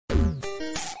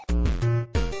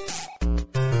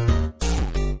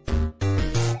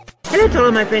Hello to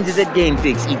all my friends at Game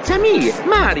Fix. It's me,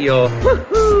 Mario.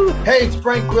 Woohoo! Hey, it's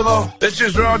Frank Grillo. This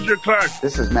is Roger Clark.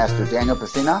 This is Master Daniel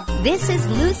Pacina. This is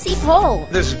Lucy Pohl.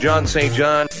 This is John St.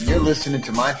 John. You're listening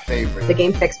to my favorite, the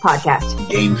Game Fix podcast.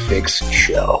 Game Fix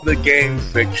Show. The Game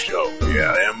Fix Show.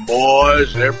 Yeah, them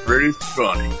boys, they're pretty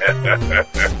funny.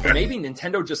 Maybe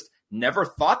Nintendo just never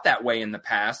thought that way in the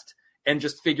past and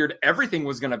just figured everything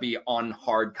was going to be on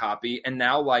hard copy, and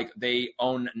now, like, they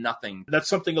own nothing. That's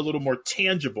something a little more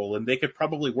tangible, and they could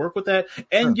probably work with that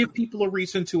and give people a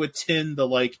reason to attend the,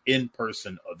 like,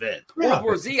 in-person event. World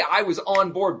War Z, I was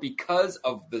on board because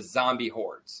of the zombie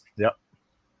hordes. Yep.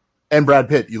 And Brad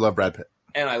Pitt. You love Brad Pitt.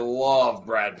 And I love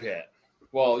Brad Pitt.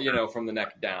 Well, you know, from the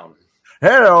neck down.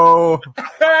 Hey-o!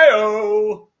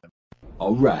 Hey-o!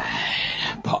 All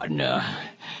right, partner.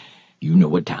 You know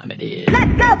what time it is.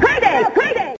 Let's go, Payday!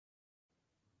 Payday!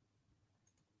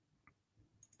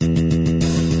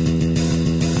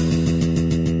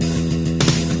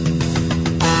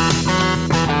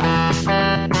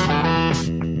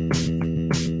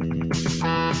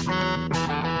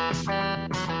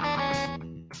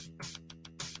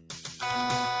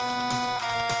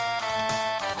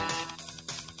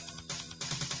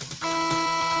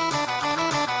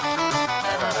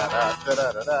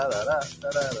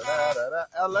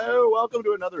 Hello, welcome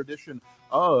to another edition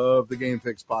of the Game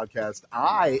Fix podcast.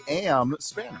 I am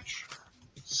Spanish.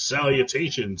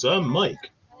 Salutations, I'm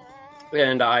Mike.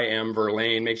 And I am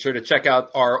Verlaine. Make sure to check out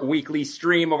our weekly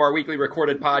stream of our weekly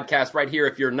recorded podcast right here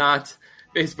if you're not.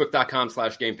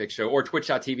 Facebook.com/GameFixShow or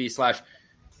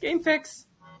Twitch.tv/GameFix.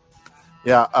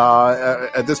 Yeah,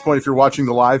 at this point, if you're watching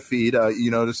the live feed, you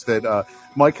notice that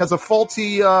Mike has a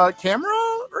faulty camera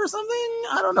or something.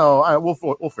 I don't know.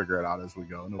 We'll figure it out as we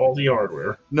go. All the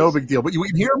hardware. No big deal. But you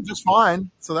can hear him just fine,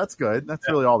 so that's good. That's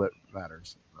really all that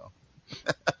matters. So.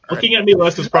 Looking at me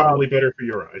less is probably better for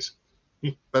your eyes.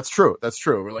 That's true. That's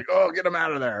true. We're like, oh, get him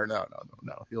out of there. No.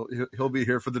 He'll be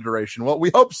here for the duration. Well,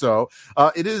 we hope so.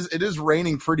 It is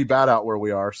raining pretty bad out where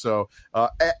we are, so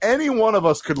any one of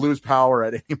us could lose power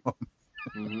at any moment.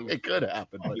 Mm-hmm. It could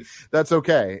happen, but that's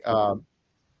okay.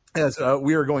 As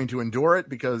we are going to endure it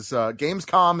because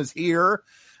Gamescom is here,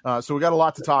 so we got a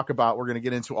lot to talk about. We're going to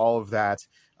get into all of that,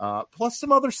 plus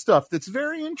some other stuff that's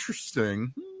very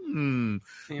interesting.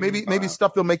 Maybe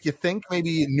stuff that'll make you think.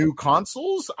 Maybe new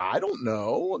consoles. I don't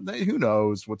know. Who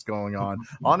knows what's going on?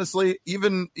 Honestly,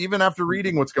 even after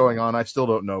reading what's going on, I still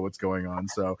don't know what's going on.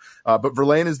 So, but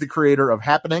Verlaine is the creator of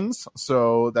Happenings,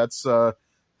 so that's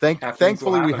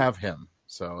thankfully we have him.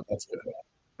 So that's good.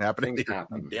 Happening.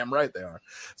 Damn right they are.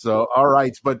 So, all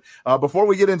right. But before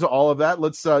we get into all of that,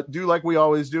 let's do like we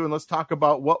always do, and let's talk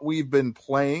about what we've been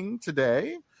playing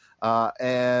today. Why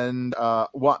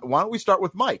don't we start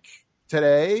with Mike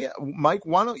today? Mike,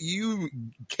 why don't you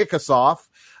kick us off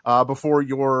before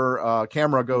your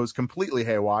camera goes completely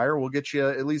haywire? We'll get you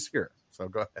at least here. So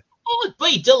go ahead. I'd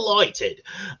be delighted.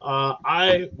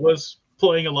 I was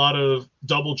playing a lot of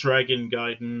Double Dragon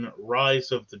Gaiden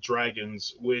Rise of the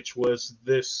Dragons, which was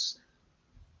this,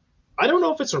 I don't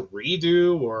know if it's a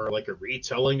redo or like a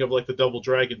retelling of like the Double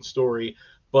Dragon story,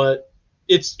 but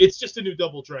it's just a new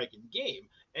Double Dragon game.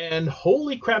 And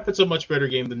holy crap, it's a much better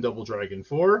game than Double Dragon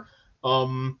 4.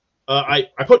 I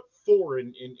put 4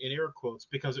 in air quotes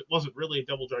because it wasn't really a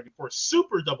Double Dragon 4.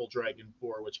 Super Double Dragon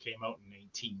 4, which came out in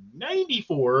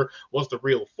 1994, was the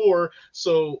real 4.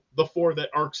 So the 4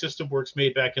 that Arc System Works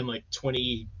made back in like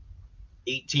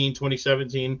 2018,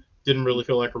 2017 didn't really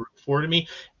feel like a 4 to me.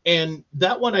 And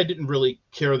that one I didn't really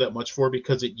care that much for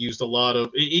because it used a lot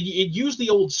of it used the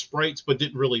old sprites but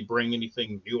didn't really bring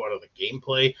anything new out of the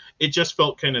gameplay. It just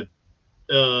felt kind of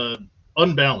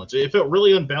unbalanced. It felt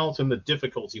really unbalanced and the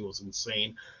difficulty was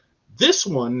insane. This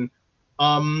one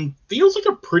feels like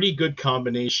a pretty good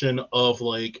combination of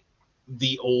like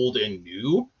the old and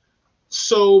new.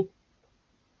 So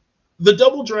the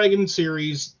Double Dragon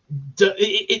series,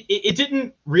 it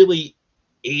didn't really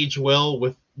age well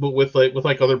with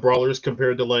other brawlers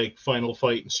compared to like Final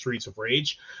Fight and Streets of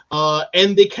Rage,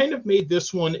 and they kind of made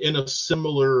this one in a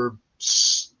similar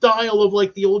style of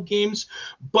like the old games,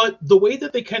 but the way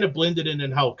that they kind of blended in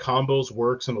and how combos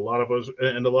works and a lot of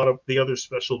the other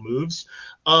special moves,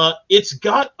 it's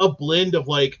got a blend of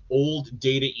like old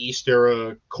Data East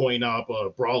era coin op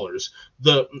brawlers,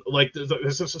 the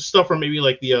stuff from maybe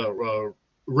like the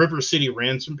River City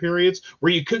Ransom periods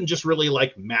where you couldn't just really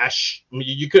like mash.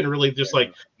 You couldn't really just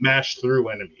like mash through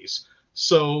enemies.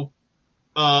 So,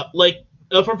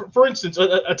 for instance,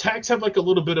 attacks have like a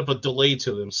little bit of a delay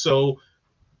to them. So,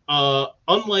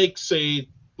 unlike say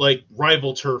like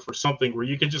Rival Turf or something where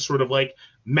you can just sort of like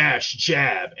mash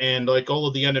jab and like all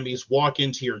of the enemies walk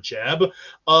into your jab,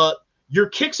 your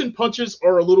kicks and punches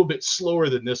are a little bit slower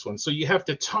than this one, so you have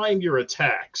to time your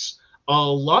attacks a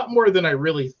lot more than I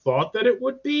really thought that it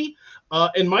would be.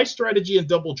 And my strategy in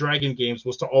Double Dragon games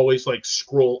was to always like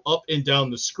scroll up and down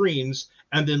the screens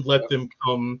and then let them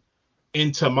come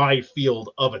into my field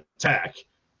of attack.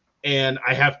 And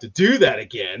I have to do that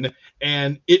again,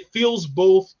 and it feels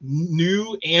both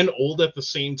new and old at the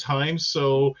same time.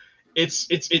 So it's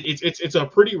a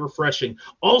pretty refreshing.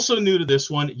 Also new to this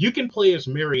one, you can play as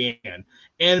Marianne,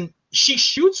 and she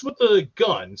shoots with a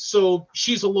gun, so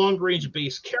she's a long range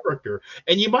based character.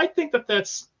 And you might think that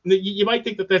that's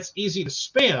easy to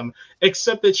spam,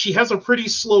 except that she has a pretty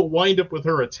slow wind up with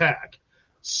her attack.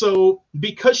 So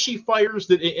because she fires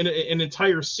in an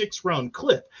entire 6-round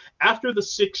clip, after the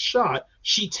 6th shot,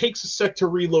 she takes a sec to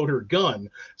reload her gun.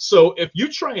 So if you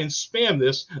try and spam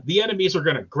this, the enemies are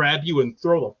going to grab you and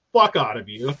throw the fuck out of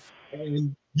you,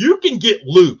 and you can get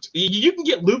looped. You can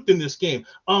get looped in this game.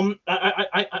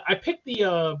 I picked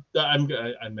the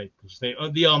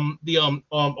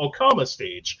Okama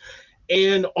stage.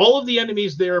 And all of the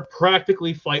enemies there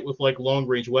practically fight with like long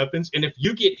range weapons. And if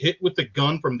you get hit with the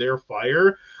gun from their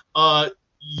fire,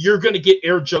 you're going to get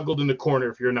air juggled in the corner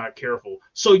if you're not careful.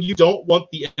 So you don't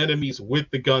want the enemies with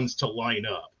the guns to line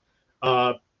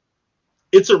up.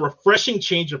 It's a refreshing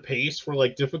change of pace for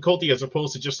like difficulty, as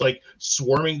opposed to just like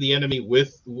swarming the enemy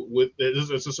with swarming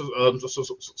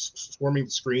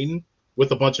the screen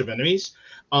with a bunch of enemies.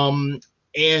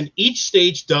 And each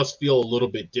stage does feel a little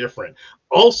bit different.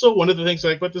 Also, one of the things I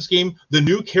like about this game, the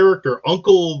new character,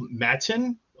 Uncle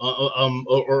Matin,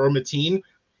 or Mateen,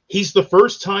 he's the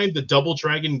first time the Double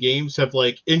Dragon games have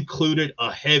like included a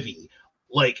heavy,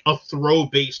 like a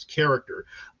throw-based character.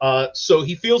 So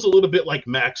he feels a little bit like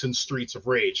Max in Streets of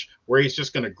Rage, where he's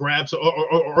just going to grab,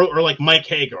 or like Mike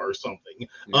Hagar or something.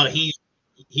 Yeah.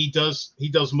 He does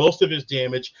most of his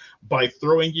damage by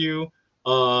throwing you,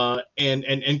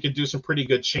 and can do some pretty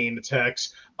good chain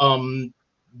attacks.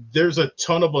 There's a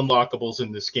ton of unlockables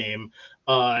in this game,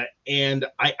 and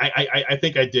I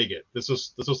think I dig it. This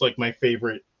was like my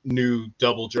favorite new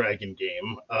Double Dragon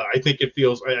game. I think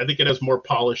it has more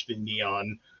polish than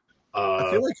Neon.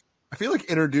 I feel like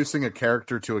introducing a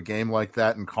character to a game like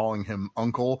that and calling him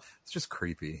Uncle, it's just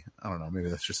creepy. I don't know. Maybe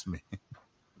that's just me.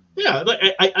 Yeah, like,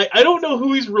 I don't know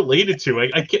who he's related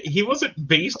to. He wasn't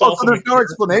based off. So there's no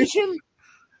explanation.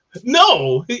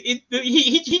 No,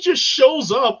 he just shows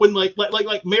up when like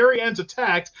Marianne's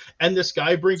attacked, and this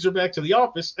guy brings her back to the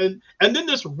office, and then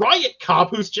this riot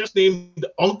cop who's just named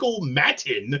Uncle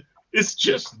Matin is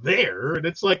just there, and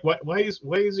it's like, why is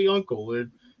he Uncle? And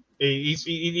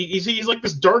he's like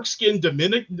this dark skinned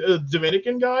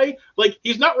Dominican guy. Like,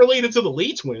 he's not related to the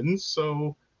Lee twins,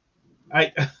 so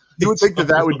you would think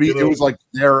that would be it was like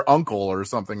their uncle or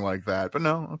something like that, but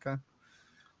no. Okay,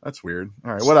 that's weird.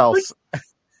 All right, what else?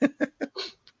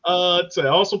 So I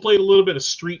also played a little bit of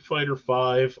Street Fighter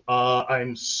V.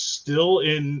 I'm still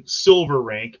in silver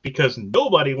rank because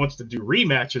nobody wants to do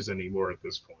rematches anymore at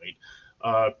this point.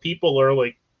 People are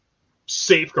like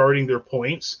safeguarding their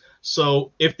points,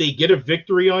 so if they get a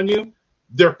victory on you,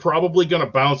 they're probably going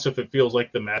to bounce if it feels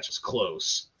like the match is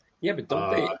close. Yeah, but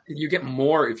don't you get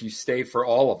more if you stay for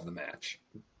all of the match?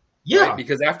 Yeah, right?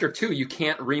 Because after 2, you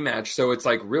can't rematch, so it's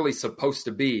like really supposed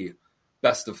to be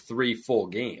best of 3 full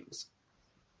games.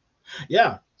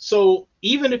 Yeah. So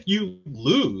even if you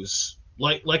lose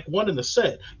like one in the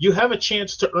set, you have a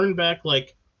chance to earn back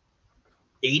like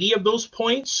 80 of those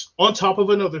points on top of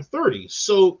another 30.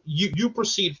 So you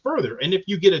proceed further. And if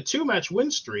you get a 2-match win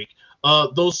streak,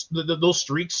 those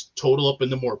streaks total up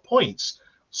into more points.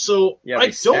 So yeah,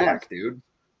 they stack, dude.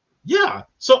 Yeah,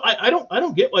 so I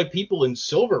don't get why people in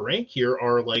silver rank here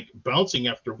are like bouncing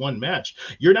after one match.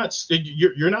 You're not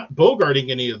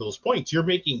bogarting any of those points. You're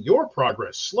making your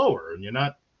progress slower, and you're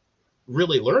not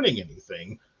really learning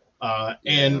anything.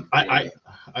 And I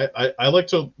like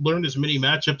to learn as many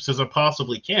matchups as I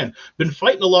possibly can. Been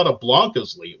fighting a lot of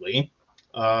Blankas lately,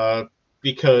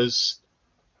 because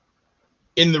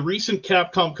in the recent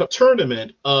Capcom Cup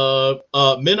tournament,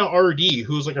 Mina RD,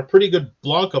 who's like a pretty good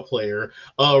Blanka player,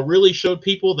 really showed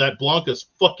people that Blanka's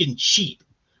fucking cheap,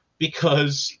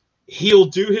 because he'll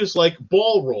do his like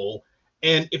ball roll,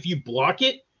 and if you block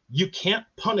it, you can't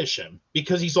punish him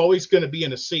because he's always going to be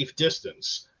in a safe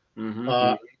distance.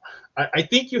 Mm-hmm. I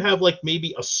think you have like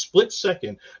maybe a split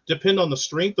second, depend on the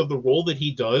strength of the roll that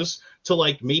he does, to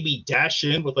like maybe dash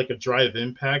in with like a drive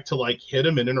impact to like hit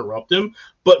him and interrupt him.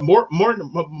 But more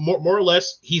or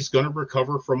less, he's going to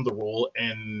recover from the roll,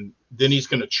 and then he's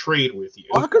going to trade with you.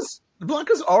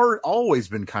 Blanka's are always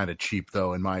been kind of cheap,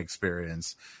 though, in my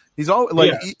experience. He's all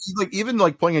like, Yeah. like even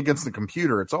like playing against the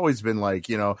computer. It's always been like,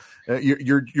 you know,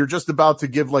 you're just about to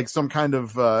give like some kind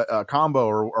of combo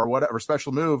or whatever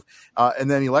special move,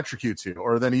 and then he electrocutes you,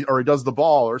 or he does the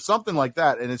ball or something like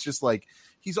that, and it's just like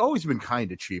he's always been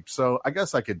kind of cheap. So I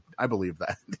guess I believe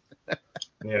that.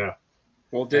 Yeah.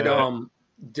 Well, did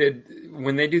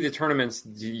when they do the tournaments,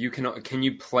 can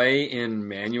you play in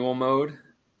manual mode?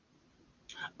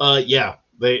 Yeah.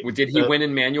 Did he win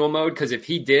in manual mode? Because if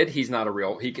he did, he's not a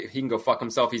real. He can go fuck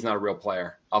himself. He's not a real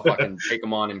player. I'll fucking take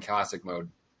him on in classic mode.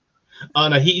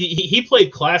 No, he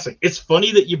played classic. It's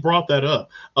funny that you brought that up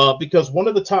because one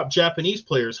of the top Japanese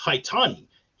players, Haitani,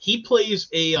 he plays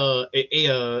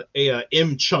a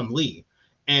M Chun-Li,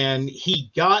 and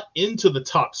he got into the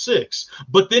top 6.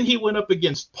 But then he went up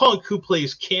against Punk, who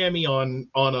plays Cammy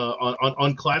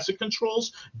on classic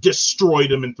controls,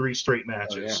 destroyed him in 3 straight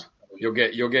matches. Oh, yeah. You'll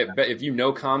get if you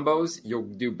know combos, you'll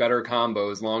do better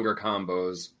combos, longer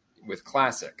combos with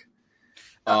classic.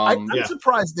 I'm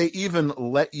surprised they even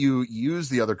let you use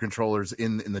the other controllers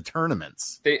in the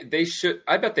tournaments. They should.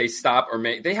 I bet they stop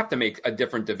they have to make a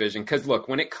different division, because look,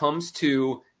 when it comes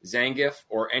to Zangief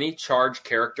or any charge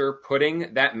character,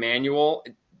 putting that manual,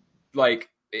 like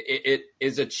it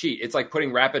is a cheat. It's like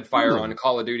putting rapid fire on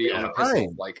Call of Duty on a pistol. Right.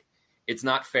 Like, it's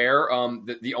not fair.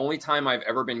 The only time I've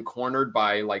ever been cornered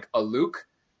by like a Luke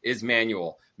is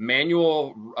manual.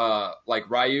 Manual, like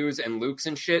Ryu's and Luke's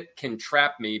and shit can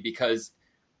trap me because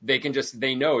they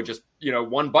know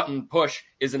one button push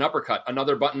is an uppercut,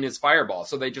 another button is fireball.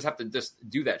 So they just have to just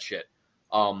do that shit.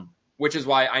 Which is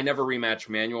why I never rematch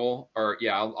manual,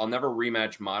 I'll never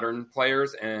rematch modern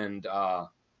players. And I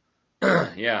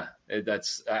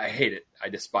hate it. I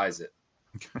despise it.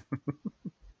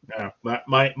 Yeah,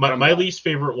 my least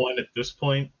favorite one at this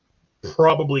point,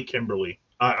 probably Kimberly.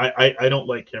 I don't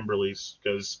like Kimberly's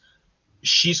because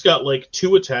she's got like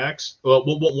 2 attacks. Well,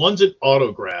 one's an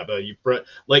auto grab.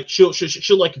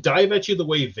 She'll like dive at you the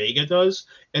way Vega does,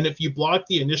 and if you block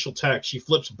the initial attack, she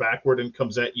flips backward and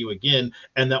comes at you again,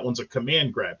 and that one's a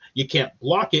command grab. You can't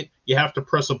block it. You have to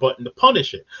press a button to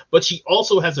punish it. But she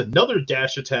also has another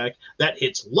dash attack that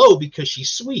hits low because she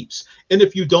sweeps, and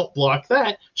if you don't block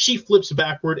that, she flips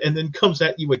backward and then comes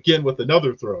at you again with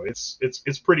another throw.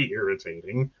 It's pretty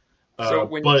irritating. So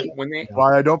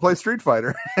why I don't play Street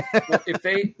Fighter. Well, if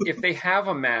they have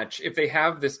a match, if they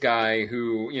have this guy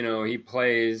who, he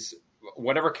plays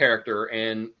whatever character,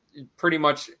 and pretty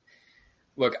much,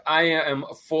 look, I am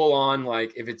full on,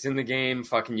 like, if it's in the game,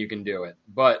 fucking you can do it.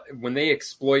 But when they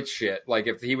exploit shit, like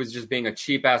if he was just being a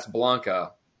cheap ass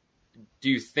Blanca,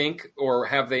 do you think, or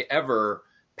have they ever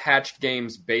patched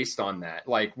games based on that?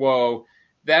 Like, whoa,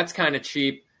 that's kind of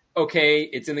cheap. Okay,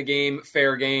 it's in the game,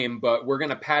 fair game, but we're going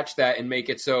to patch that and make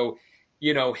it so,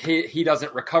 he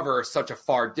doesn't recover such a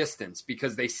far distance,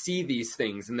 because they see these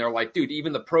things and they're like, dude,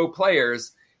 even the pro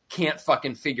players can't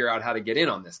fucking figure out how to get in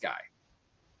on this guy.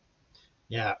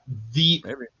 Yeah, the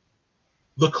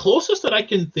closest that I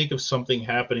can think of something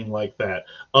happening like that,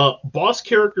 boss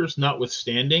characters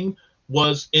notwithstanding,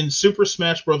 was in Super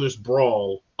Smash Brothers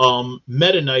Brawl.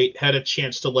 Meta Knight had a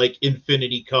chance to like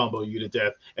infinity combo you to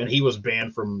death, and he was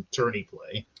banned from tourney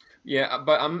play. Yeah,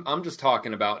 but I'm just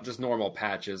talking about just normal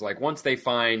patches. Like, once they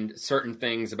find certain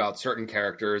things about certain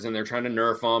characters and they're trying to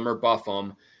nerf them or buff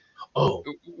them,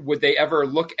 would they ever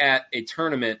look at a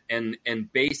tournament and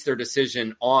base their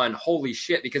decision on holy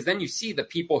shit? Because then you see the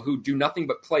people who do nothing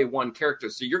but play one character,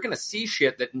 so you're going to see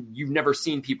shit that you've never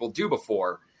seen people do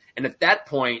before, and at that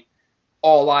point,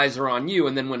 all eyes are on you.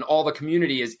 And then when all the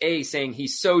community is saying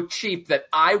he's so cheap that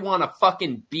I want to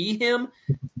fucking be him,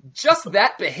 just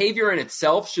that behavior in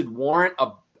itself should warrant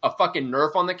a fucking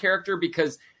nerf on the character,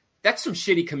 because that's some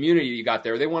shitty community you got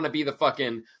there. They want to be the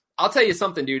fucking... I'll tell you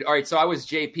something, dude. All right, so I was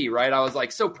JP, right? I was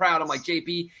like so proud. I'm like,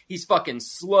 JP, he's fucking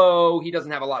slow. He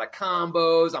doesn't have a lot of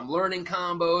combos. I'm learning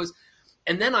combos.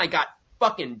 And then I got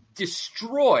fucking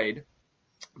destroyed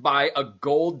by a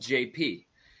gold JP.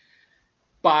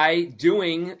 By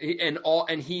doing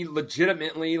and he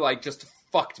legitimately like just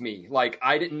fucked me. Like,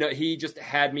 I didn't know, he just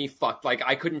had me fucked. Like,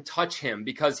 I couldn't touch him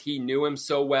because he knew him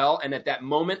so well. And at that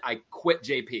moment I quit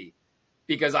JP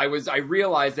because I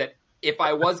realized that if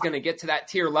I was going to get to that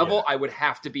tier level, I would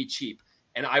have to be cheap,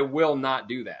 and I will not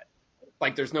do that.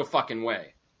 Like, there's no fucking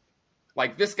way.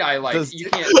 Like, this guy, like,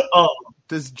 you can't.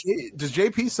 Does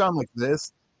JP sound like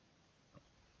this?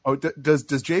 Oh, does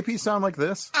JP sound like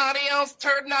this? Adios,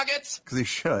 turd nuggets. Because he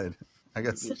should. I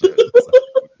guess. He should.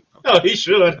 Oh, he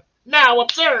should. Now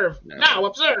observe. No. Now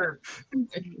observe.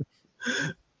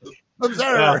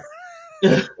 Observe.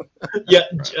 Yeah.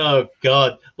 Oh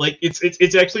God. Like,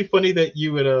 it's actually funny that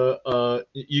you would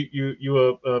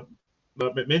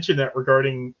mention that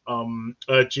regarding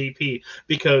GP,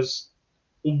 because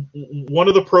one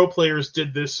of the pro players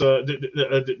did this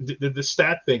did the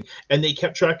stat thing, and they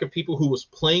kept track of people who was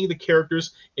playing the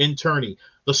characters in tourney.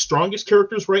 The strongest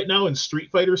characters right now in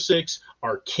Street Fighter 6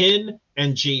 are Kin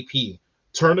and JP.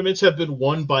 Tournaments have been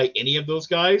won by any of those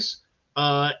guys.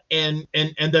 And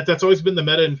that's always been the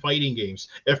meta in fighting games.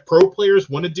 If pro players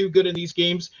want to do good in these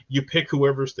games, you pick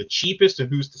whoever's the cheapest and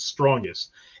who's the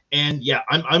strongest. And yeah,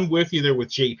 I'm with you there with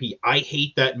JP. I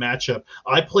hate that matchup.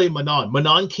 I play Manon.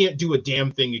 Manon can't do a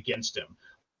damn thing against him.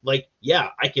 Like, yeah,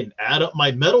 I can add up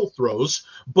my metal throws,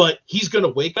 but he's going to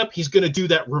wake up. He's going to do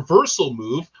that reversal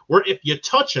move where if you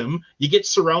touch him, you get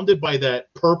surrounded by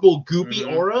that purple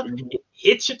goopy aura. It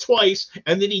hits you twice,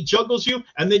 and then he juggles you,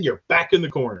 and then you're back in the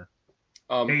corner.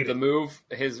 The move,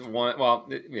 his one. Well,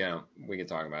 yeah, we can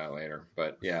talk about it later.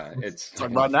 But yeah, it's talk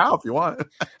about it now if you want.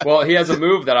 Well, he has a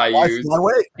move that I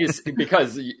use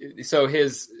because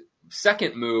his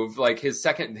second move, like his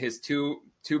two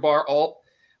bar ult,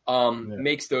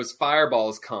 makes those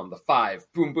fireballs come. The 5,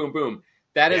 boom, boom, boom.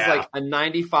 That is like a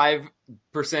 95%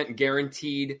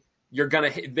 guaranteed. You're gonna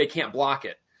hit. They can't block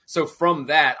it. So from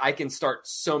that, I can start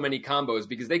so many combos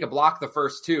because they could block the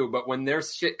first 2, but when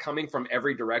there's shit coming from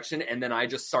every direction and then I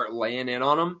just start laying in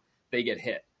on them, they get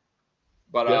hit.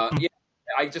 But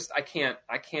I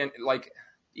can't, like,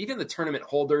 even the tournament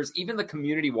holders, even the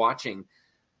community watching,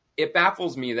 it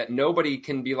baffles me that nobody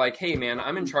can be like, hey man,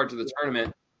 I'm in charge of the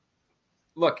tournament.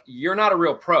 Look, you're not a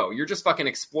real pro. You're just fucking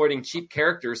exploiting cheap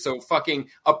characters. So fucking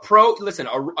a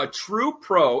true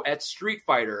pro at Street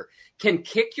Fighter can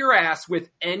kick your ass with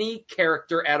any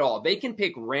character at all. They can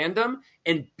pick random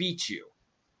and beat you.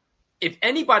 If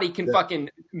anybody can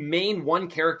fucking main one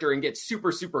character and get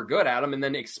super, super good at them and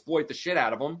then exploit the shit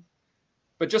out of them.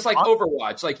 But just like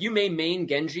Overwatch, like you may main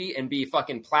Genji and be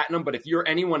fucking platinum, but if you're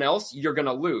anyone else, you're going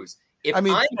to lose. If I'm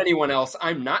anyone else,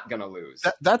 I'm not going to lose.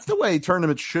 That's the way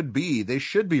tournaments should be. They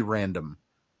should be random.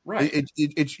 Right.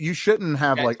 You shouldn't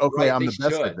have I'm the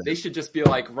best at this. They should just be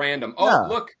like random. Oh,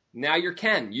 look, now you're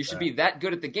Ken. You should be that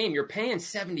good at the game. You're paying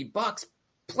 $70.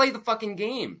 Play the fucking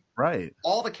game. Right.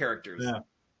 All the characters. Yeah.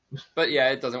 But yeah,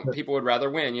 it doesn't. People would rather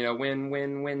win.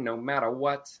 Win, no matter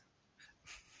what.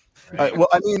 Right. Well,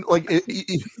 I mean, like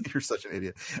you're such an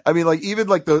idiot. I mean, like even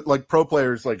like the pro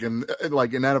players, like in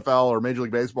NFL or Major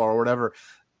League Baseball or whatever,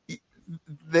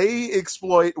 they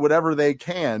exploit whatever they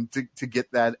can to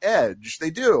get that edge. They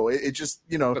do. It just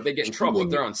But they get in trouble if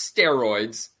they're on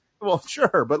steroids. Well,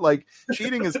 sure, but like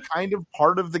cheating is kind of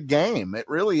part of the game. It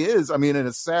really is. I mean, in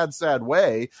a sad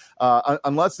way,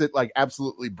 unless it like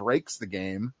absolutely breaks the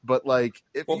game. But like,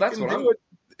 if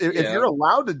you're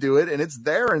allowed to do it and it's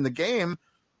there in the game.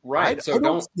 Right. I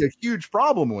don't see a huge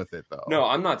problem with it, though. No,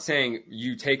 I'm not saying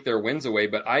you take their wins away,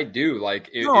 but I do. Like,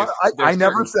 I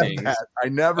never said that. I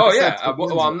never. Oh yeah.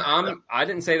 I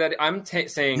didn't say that. I'm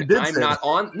saying I'm not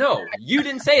on. No, you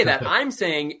didn't say that. I'm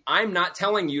saying I'm not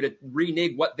telling you to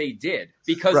renege what they did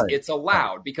because it's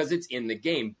allowed because it's in the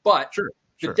game. But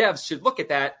the devs should look at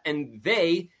that and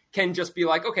they can just be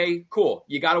like, okay, cool,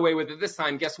 you got away with it this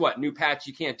time. Guess what? New patch,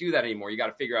 you can't do that anymore. You got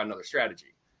to figure out another strategy.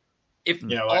 If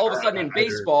all of a sudden in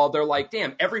baseball, they're like,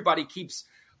 damn, everybody keeps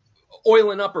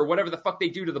oiling up or whatever the fuck they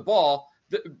do to the ball,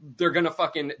 they're going to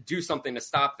fucking do something to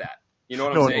stop that. You know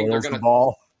what I'm saying? They're going to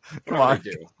ball. Come on.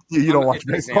 You don't watch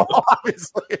baseball,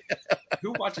 obviously.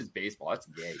 Who watches baseball? That's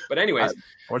gay. But anyways,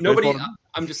 nobody,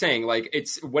 I'm just saying, like,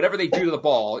 it's whatever they do to the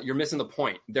ball, you're missing the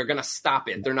point. They're going to stop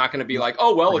it. They're not going to be like,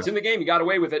 oh, well, it's in the game. You got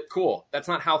away with it. Cool. That's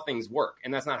not how things work.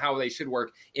 And that's not how they should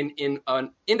work in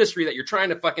an industry that you're trying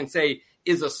to fucking say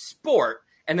is a sport.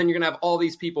 And then you're going to have all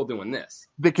these people doing this.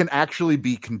 They can actually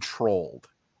be controlled.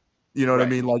 You know what I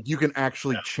mean? Like you can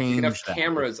actually change. You can have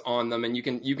cameras on them and you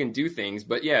can do things.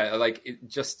 But yeah, like it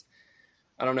just,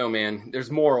 I don't know, man. There's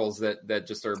morals that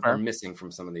just are missing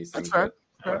from some of these things. That's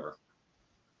whatever.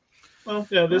 Well,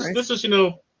 yeah, this is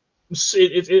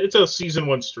it's a season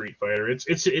 1 Street Fighter.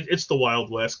 It's the Wild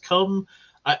West.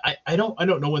 I don't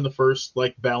know when the first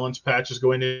like balance patch is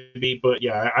going to be, but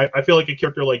yeah, I feel like a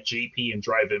character like JP and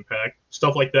Drive Impact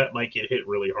stuff like that might get hit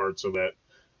really hard so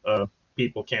that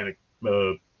people can't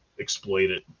exploit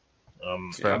it.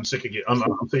 I'm sick of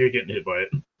getting hit by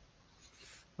it.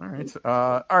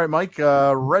 All right, Mike.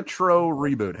 Retro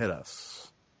Reboot, hit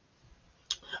us.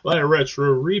 My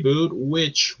Retro Reboot,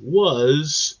 which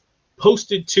was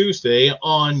posted Tuesday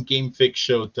on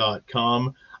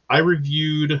GameFixShow.com. I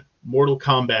reviewed Mortal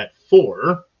Kombat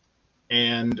 4,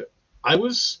 and it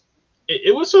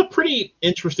was a pretty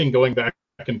interesting going back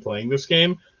and playing this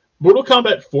game. Mortal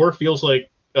Kombat 4 feels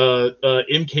like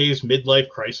MK's midlife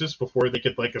crisis before they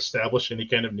could like establish any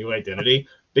kind of new identity,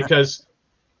 because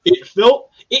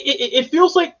It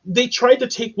feels like they tried to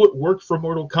take what worked for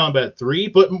Mortal Kombat 3,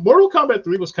 but Mortal Kombat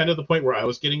 3 was kind of the point where I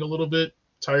was getting a little bit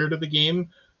tired of the game.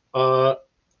 I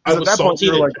was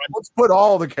salty. Like, let's put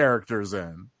all the characters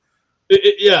in.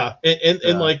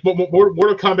 And like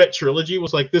Mortal Kombat Trilogy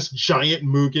was like this giant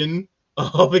Mugen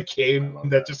of a game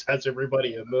that just has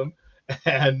everybody in them,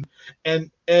 and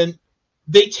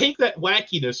they take that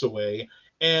wackiness away.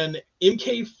 And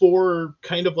MK4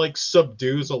 kind of like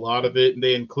subdues a lot of it, and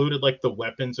they included like the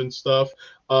weapons and stuff.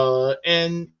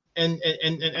 And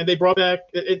they brought back.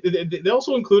 They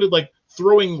also included like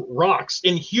throwing rocks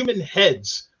in human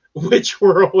heads, which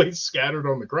were always scattered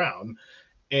on the ground.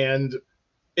 And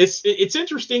it's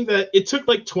interesting that it took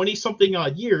like 20 something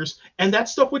odd years, and that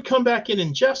stuff would come back in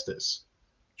Injustice.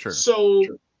 Sure. So.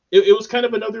 Sure. It was kind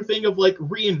of another thing of like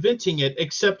reinventing it,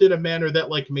 except in a manner that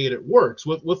like made it work.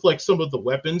 With like some of the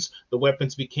weapons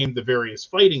became the various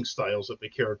fighting styles that the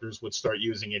characters would start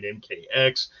using in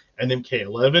MKX and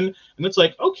MK11. And it's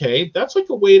like, okay, that's like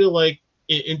a way to like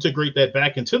integrate that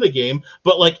back into the game.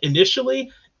 But like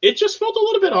initially, it just felt a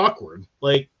little bit awkward.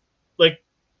 Like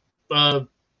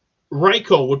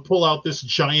Raiko would pull out this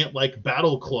giant like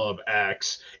battle club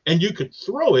axe, and you could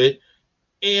throw it.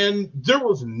 And there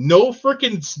was no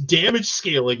freaking damage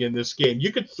scaling in this game.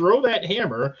 You could throw that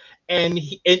hammer, and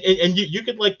you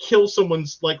could like kill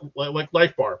someone's like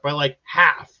life bar by like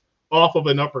half off of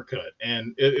an uppercut,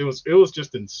 and it was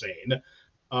just insane.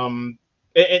 And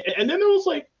then there was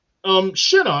like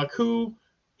Shinnok, who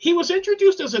he was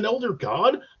introduced as an elder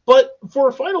god, but for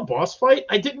a final boss fight,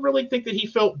 I didn't really think that he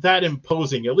felt that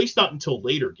imposing, at least not until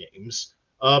later games.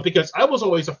 Because I was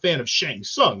always a fan of Shang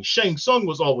Tsung. Shang Tsung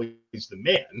was always the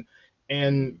man,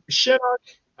 and Shinnok,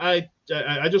 I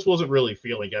just wasn't really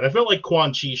feeling it. I felt like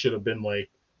Quan Chi should have been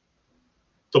like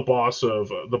the boss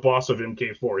of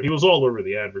MK4. He was all over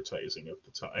the advertising at the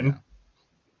time.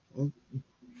 Yeah.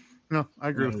 No, I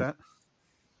agree with that.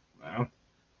 Wow.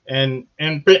 And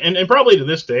probably to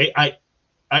this day, I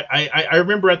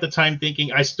remember at the time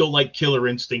thinking I still like Killer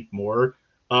Instinct more.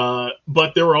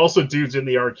 But there were also dudes in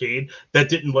the arcade that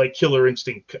didn't like Killer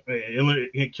Instinct's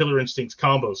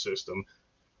combo system.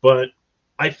 But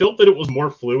I felt that it was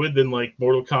more fluid than like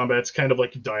Mortal Kombat's kind of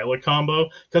like dial-a combo.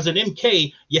 Because in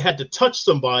MK, you had to touch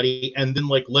somebody and then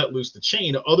like let loose the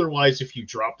chain. Otherwise, if you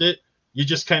dropped it, you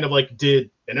just kind of like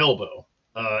did an elbow.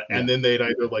 And then they'd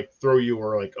either like throw you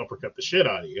or like uppercut the shit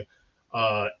out of you.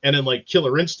 And in like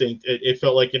Killer Instinct, it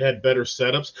felt like it had better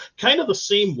setups, kind of the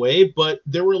same way, but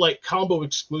there were like combo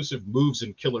exclusive moves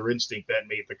in Killer Instinct that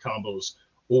made the combos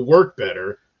work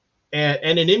better.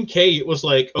 And in MK, it was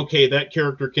like, okay, that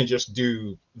character can just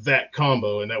do that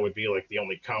combo, and that would be like the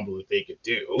only combo that they could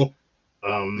do.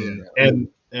 And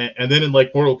then in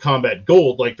like Mortal Kombat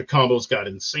Gold, like the combos got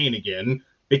insane again,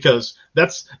 because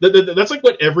that's like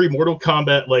what every Mortal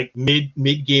Kombat like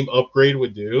mid game upgrade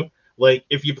would do. Like,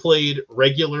 if you played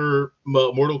regular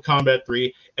Mortal Kombat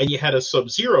 3 and you had a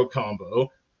Sub-Zero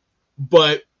combo,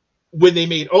 but when they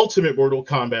made Ultimate Mortal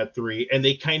Kombat 3 and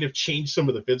they kind of changed some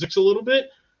of the physics a little bit,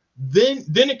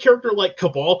 then a character like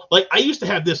Cabal, like, I used to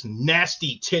have this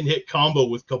nasty 10-hit combo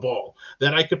with Cabal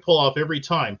that I could pull off every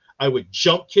time. I would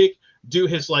jump kick, do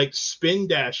his, like, spin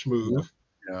dash move,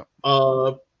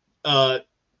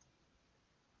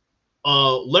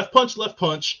 left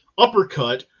punch,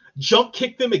 uppercut, jump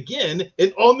kick them again,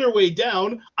 and on their way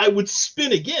down, I would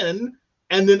spin again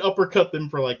and then uppercut them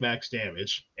for like max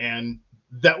damage. And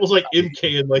that was like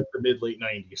MK in like the mid-late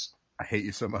 90s. I hate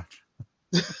you so much.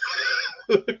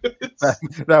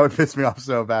 that would piss me off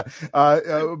so bad.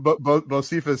 But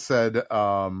Bosifa said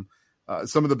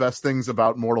some of the best things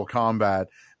about Mortal Kombat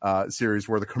series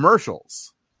were the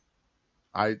commercials.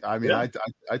 I mean, yeah.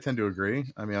 I tend to agree.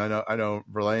 I mean, I know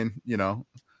Verlaine, you know.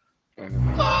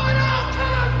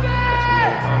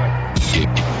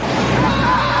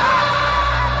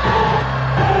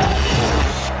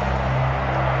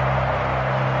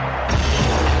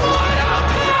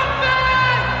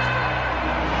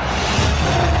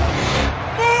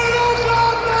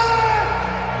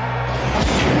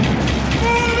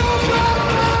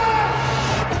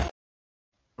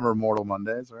 Mortal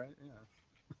Mondays, right? Yeah.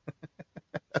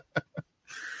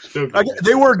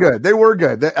 They were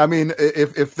good. I mean,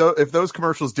 if those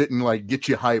commercials didn't like get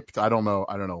you hyped, I don't know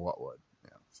what would.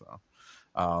 Yeah. So,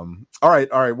 all right.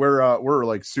 We're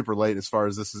like super late as far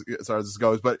as this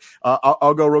goes, but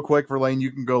I'll go real quick. Verlaine,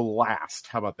 you can go last.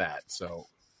 How about that? So,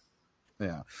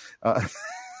 yeah.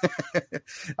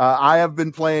 I have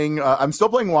been playing. I'm still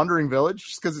playing Wandering Village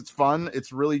just because it's fun.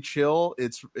 It's really chill.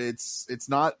 It's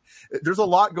not. There's a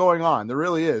lot going on. There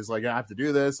really is. Like I have to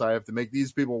do this. I have to make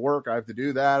these people work. I have to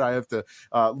do that. I have to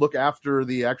look after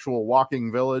the actual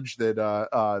walking village that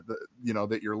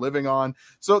that you're living on.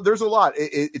 So there's a lot.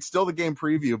 It's still the game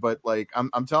preview, but like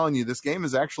I'm telling you, this game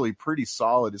is actually pretty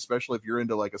solid, especially if you're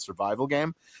into like a survival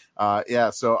game.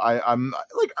 So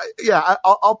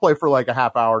I'll play for like a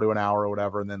half hour to an hour or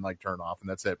whatever, and then like turn off, and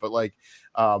that's it. But like,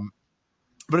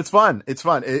 but it's fun. It's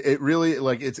fun. It really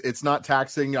like it's not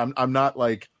taxing. I'm not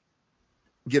like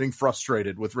getting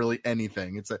frustrated with really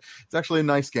anything. It's actually a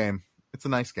nice game. It's a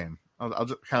nice game. I'll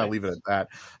just kind of leave it at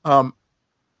that.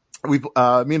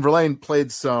 Me and Verlaine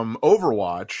played some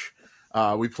Overwatch.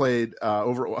 We played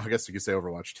I guess you could say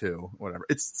Overwatch 2, whatever.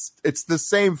 It's the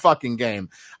same fucking game.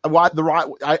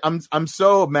 I'm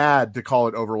so mad to call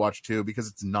it Overwatch 2 because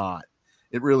it's not.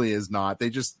 It really is not. They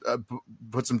just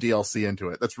put some DLC into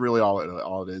it. That's really all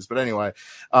it is. But anyway,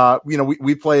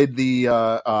 we played the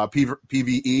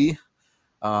PvE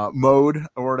mode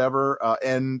or whatever.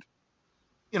 And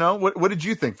what did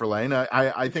you think, Verlaine?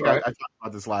 I think I talked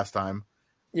about this last time.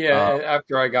 Yeah,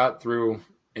 after I got through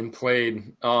and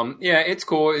played, it's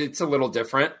cool. It's a little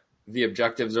different. The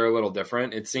objectives are a little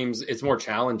different. It seems it's more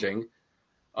challenging.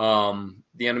 The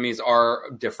enemies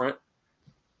are different.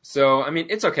 So, I mean,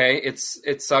 it's okay.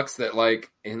 It sucks that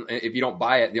like, if you don't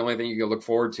buy it, the only thing you can look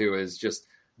forward to is just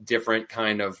different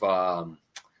kind of,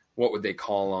 what would they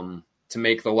call them, to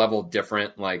make the level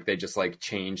different. Like they just like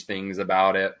change things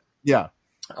about it. Yeah.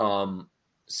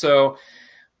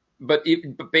 But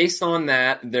based on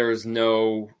that, there's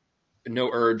no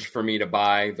urge for me to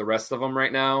buy the rest of them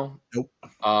right now. Nope.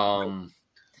 I'm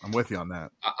with you on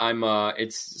that.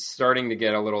 It's starting to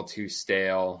get a little too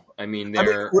stale. I mean,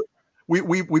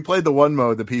 we played the one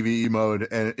mode, the PvE mode,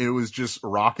 and it was just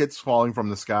rockets falling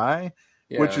from the sky,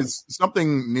 which is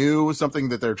something new, something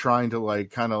that they're trying to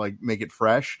like kind of like make it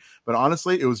fresh. But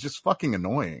honestly, it was just fucking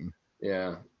annoying.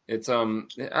 Yeah, it's I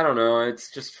don't know.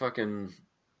 It's just fucking.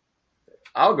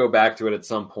 I'll go back to it at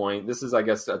some point. This is, I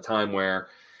guess, a time where,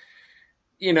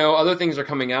 other things are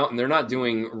coming out and they're not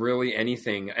doing really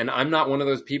anything. And I'm not one of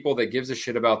those people that gives a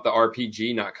shit about the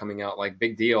RPG not coming out. Like,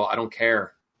 big deal. I don't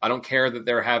care. I don't care that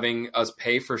they're having us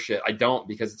pay for shit. I don't,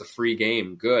 because it's a free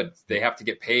game. Good. They have to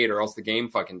get paid or else the game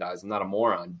fucking dies. I'm not a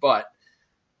moron. But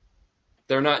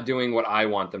they're not doing what I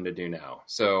want them to do now.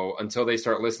 So until they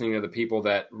start listening to the people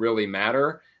that really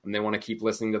matter, and they want to keep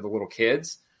listening to the little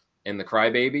kids and the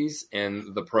crybabies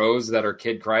and the pros that are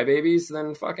kid crybabies,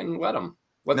 then fucking let them.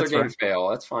 Let their game fail.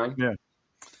 That's fine. Yeah.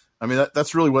 I mean,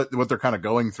 that's really what they're kind of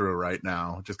going through right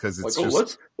now, just because it's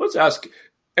like, let's ask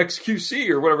XQC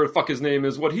or whatever the fuck his name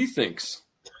is what he thinks.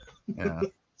 Yeah.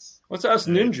 Let's ask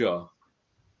Ninja.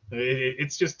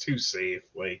 It's just too safe.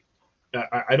 Like,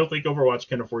 I don't think Overwatch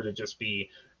can afford to just be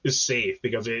safe,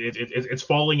 because it's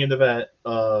falling into that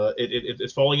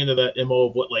it's falling into that MO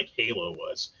of what like Halo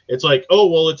was. It's like,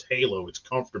 oh well, it's Halo, it's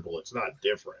comfortable, it's not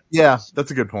different. Yeah, that's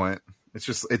a good point.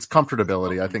 It's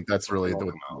comfortability. I think that's really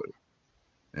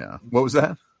yeah. What was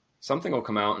that? Something will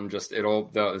come out and just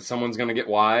someone's going to get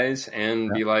wise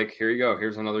and be like, here you go.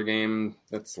 Here's another game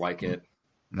that's like it.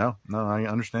 No, I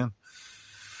understand.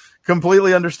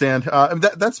 Completely understand.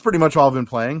 That's pretty much all I've been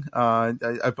playing. I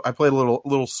played a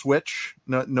little Switch.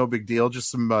 No big deal. Just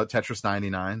some Tetris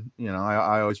 99.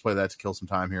 I always play that to kill some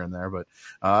time here and there. But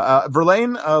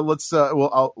Verlaine,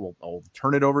 I'll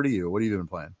turn it over to you. What have you been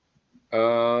playing?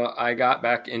 I got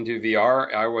back into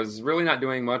VR. I was really not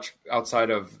doing much outside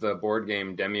of the board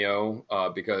game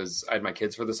Demio because I had my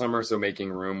kids for the summer, so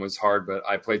making room was hard. But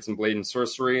I played some Blade and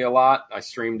Sorcery a lot. I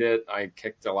streamed it. I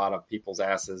kicked a lot of people's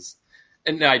asses.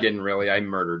 And I didn't really. I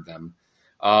murdered them.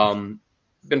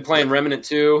 Been playing Remnant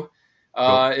 2.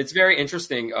 It's very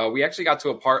interesting. We actually got to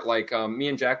a part like me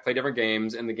and Jack play different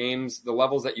games, and the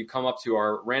levels that you come up to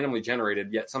are randomly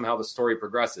generated, yet somehow the story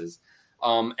progresses.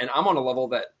 And I'm on a level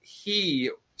that he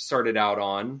started out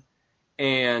on,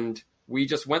 and we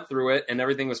just went through it and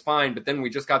everything was fine. But then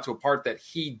we just got to a part that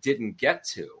he didn't get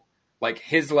to. Like,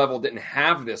 his level didn't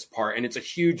have this part, and it's a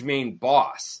huge main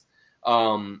boss.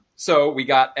 So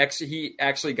he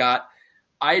actually got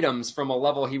items from a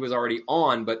level he was already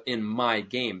on, but in my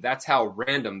game. That's how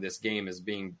random this game is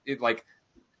being.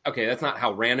 Okay, that's not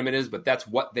how random it is, but that's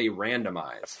what they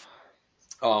randomize.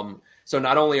 So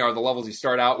not only are the levels you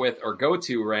start out with or go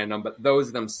to random, but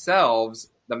those themselves,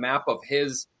 the map of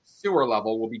his sewer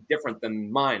level will be different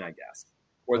than mine, I guess,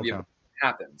 or the event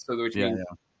happens. So which means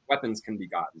weapons can be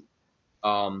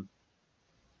gotten.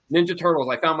 Ninja Turtles.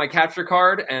 I found my capture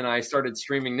card and I started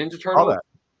streaming Ninja Turtles.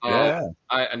 Yeah.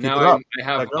 I'm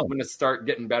going to start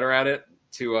getting better at it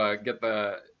to get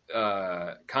the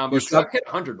combos. I've hit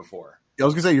 100 before. I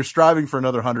was gonna say you're striving for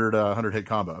another 100 hit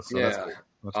combo. So yeah.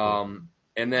 That's cool.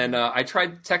 And then I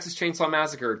tried Texas Chainsaw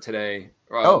Massacre today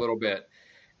a little bit.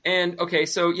 And okay,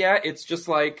 so yeah, it's just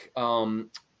like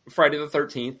Friday the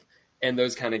 13th and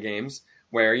those kind of games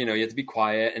where, you have to be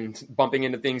quiet and bumping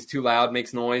into things too loud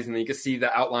makes noise, and then you can see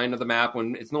the outline of the map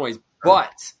when it's noise.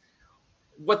 But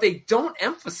what they don't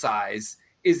emphasize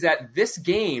is that this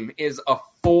game is a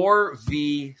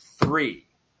 4v3.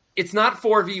 It's not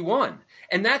 4v1.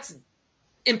 And that's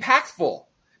impactful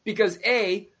because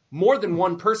more than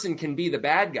one person can be the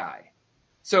bad guy.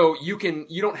 So you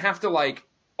don't have to like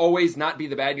always not be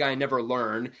the bad guy and never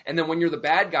learn. And then when you're the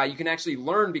bad guy, you can actually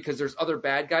learn because there's other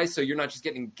bad guys. So you're not just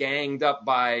getting ganged up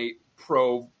by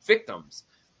pro victims.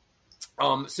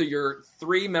 So you're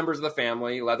 3 members of the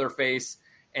family, Leatherface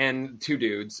and 2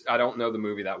 dudes. I don't know the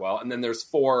movie that well. And then there's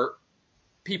 4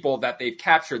 people that they've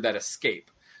captured that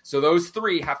escape. So those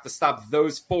 3 have to stop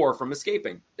those 4 from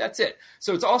escaping. That's it.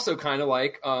 So it's also kind of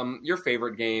like your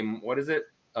favorite game. What is it?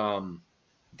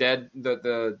 Dead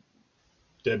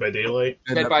by Daylight.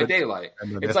 Dead by Daylight.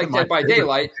 It's like Dead by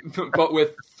Daylight, but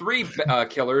with 3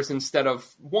 killers instead of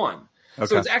 1. Okay.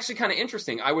 So it's actually kind of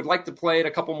interesting. I would like to play it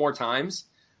a couple more times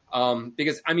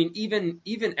because, I mean,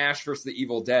 even Ash vs. the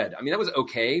Evil Dead, I mean, that was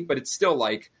okay, but it's still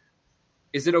like,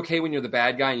 is it okay when you're the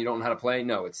bad guy and you don't know how to play?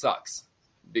 No, it sucks.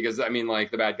 Because, I mean,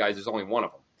 like, the bad guys, there's only one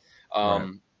of them.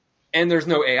 Right. And there's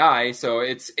no AI, so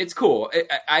it's cool.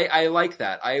 I like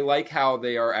that. I like how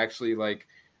they are actually, like,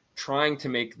 trying to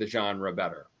make the genre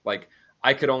better. Like,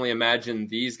 I could only imagine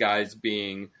these guys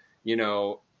being,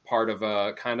 part of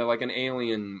a kind of like an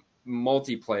Alien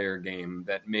multiplayer game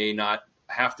that may not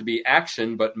have to be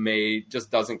action, but just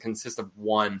doesn't consist of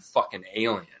one fucking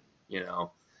alien,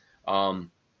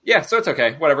 Yeah, so it's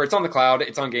okay. Whatever. It's on the cloud.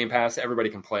 It's on Game Pass. Everybody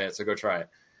can play it, so go try it.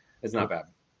 It's not bad.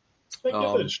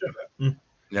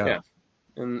 Yeah.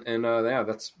 And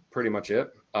that's pretty much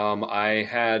it. I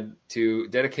had to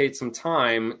dedicate some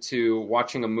time to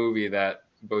watching a movie that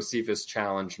Bocephus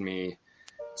challenged me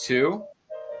to.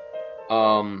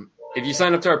 If you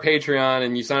sign up to our Patreon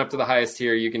and you sign up to the highest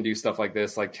tier, you can do stuff like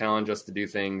this, like challenge us to do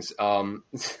things.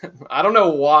 I don't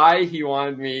know why he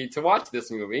wanted me to watch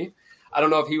this movie. I don't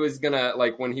know if he was going to,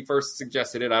 like, when he first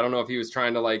suggested it, I don't know if he was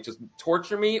trying to, like, just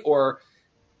torture me or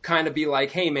kind of be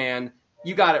like, hey, man,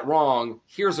 you got it wrong.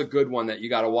 Here's a good one that you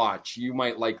got to watch. You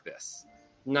might like this.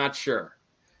 Not sure.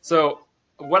 So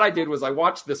what I did was I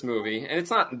watched this movie, and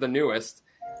it's not the newest.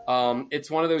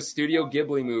 It's one of those Studio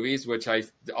Ghibli movies, which I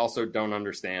also don't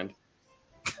understand.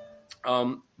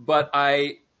 But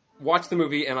I watched the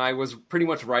movie, and I was pretty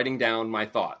much writing down my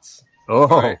thoughts. Oh,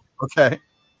 right? Okay.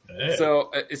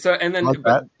 So and then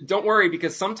don't worry,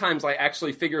 because sometimes I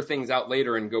actually figure things out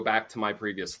later and go back to my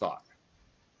previous thought.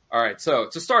 All right. So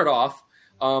to start off,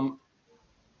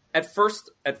 at first,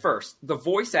 the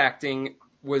voice acting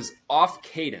was off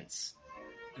cadence.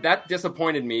 That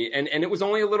disappointed me. And it was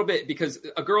only a little bit because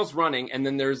a girl's running and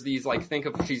then there's these, like, think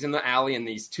of she's in the alley and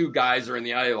these 2 guys are in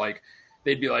the alley. Like,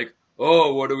 they'd be like,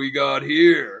 oh, what do we got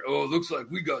here? Oh, it looks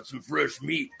like we got some fresh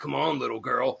meat. Come on, little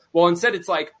girl. Well, instead it's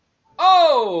like,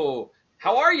 oh,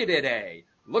 how are you today?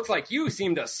 Looks like you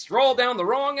seem to stroll down the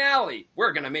wrong alley.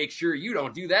 We're going to make sure you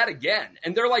don't do that again.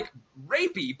 And they're like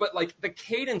rapey, but like the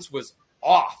cadence was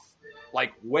off,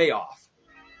 like way off.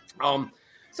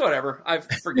 So whatever, I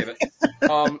forgive it.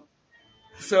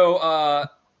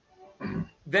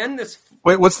 Then this.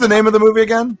 Wait, what's the name of the movie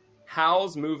again?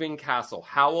 Howl's Moving Castle.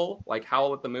 Howl, like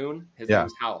Howl at the Moon. His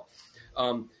name's Howl.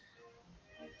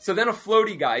 So then a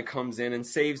floaty guy comes in and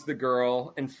saves the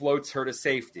girl and floats her to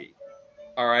safety.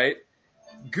 All right.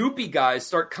 Goopy guys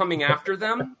start coming after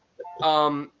them.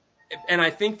 And I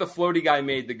think the floaty guy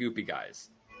made the goopy guys.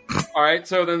 All right.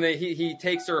 So then he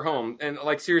takes her home. And,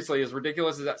 like, seriously, as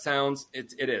ridiculous as that sounds,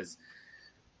 it is.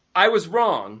 I was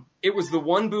wrong. It was the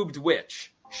one-boobed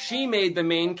witch. She made the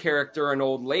main character an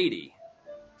old lady.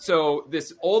 So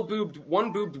this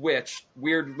one-boobed witch,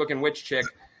 weird-looking witch chick,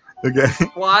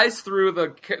 flies through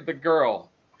the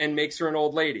girl and makes her an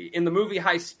old lady. In the movie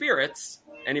High Spirits,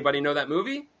 anybody know that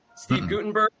movie? Steve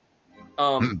Guttenberg?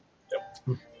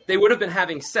 They would have been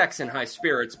having sex in High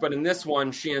Spirits, but in this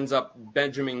one, she ends up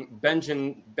Benjamin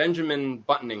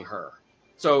buttoning her.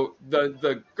 So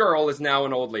the girl is now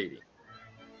an old lady.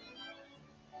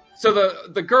 So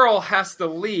the girl has to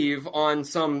leave on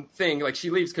something, like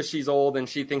she leaves because she's old and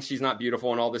she thinks she's not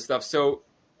beautiful and all this stuff. So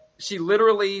she's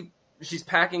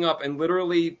packing up and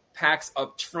literally packs a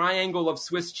triangle of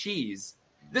Swiss cheese.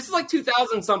 This is like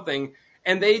 2000 something.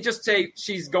 And they just say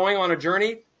she's going on a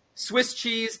journey. Swiss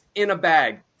cheese in a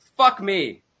bag fuck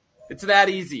me. It's that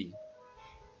easy.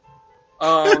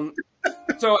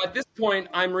 So at this point,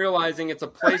 I'm realizing it's a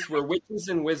place where witches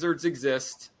and wizards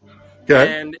exist,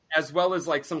 and as well as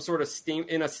like some sort of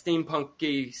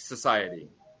steampunky society.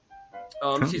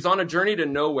 She's on a journey to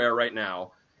nowhere right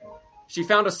now. She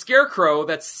found a scarecrow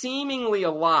that's seemingly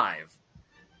alive.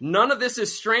 None of this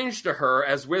is strange to her,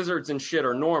 as wizards and shit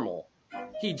are normal.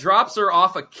 He drops her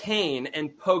off a cane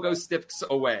and pogo sticks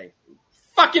away.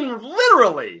 Fucking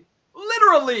literally!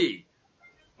 Literally!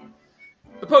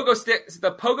 The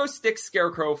pogo stick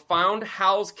scarecrow found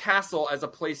Hal's castle as a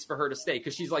place for her to stay,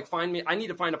 because she's like, I need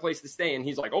to find a place to stay, and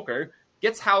he's like, okay.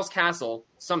 Gets Hal's castle,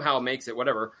 somehow makes it,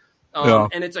 whatever.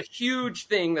 And it's a huge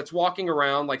thing that's walking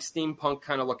around, like steampunk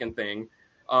kind of looking thing.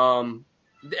 And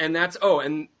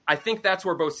I think that's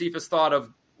where Bocephus thought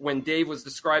of when Dave was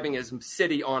describing his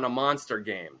city on a monster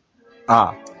game.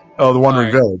 The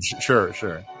Wandering Village. Sure.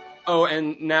 Oh,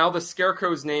 and now the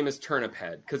scarecrow's name is Turnip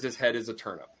Head, because his head is a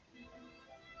turnip.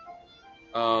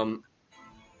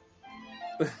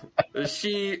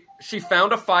 She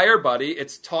found a fire buddy.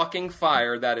 It's talking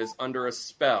fire that is under a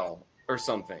spell or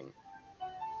something.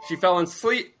 She fell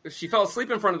asleep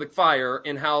in front of the fire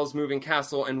in Hal's moving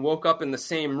castle and woke up in the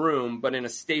same room, but in a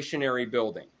stationary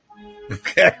building.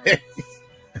 Okay.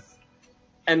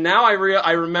 And now I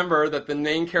remember that the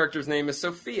main character's name is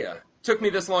Sophia. Took me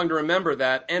this long to remember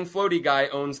that, and Floaty Guy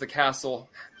owns the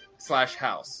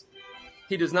castle/house.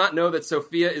 He does not know that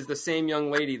Sophia is the same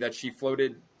young lady that she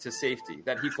floated to safety.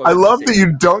 I love that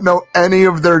you don't know any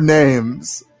of their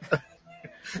names.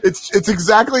 It's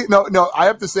exactly no. I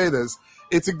have to say this.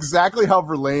 It's exactly how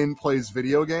Verlaine plays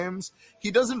video games.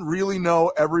 He doesn't really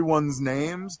know everyone's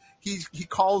names. He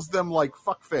calls them like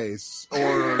fuckface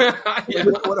or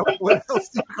what else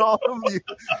do you call them?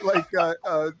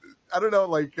 I don't know,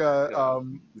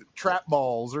 trap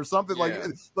balls or something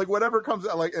like whatever comes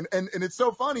out. Like and it's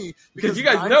so funny because you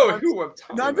guys know who I'm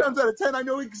talking about. 9 times out of 10, I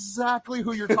know exactly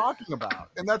who you're talking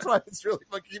about, and that's why it's really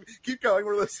like keep going.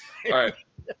 We're listening. All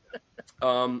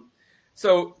right.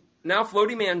 So now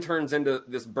Floaty Man turns into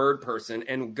this bird person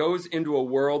and goes into a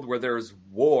world where there's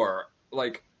war,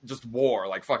 like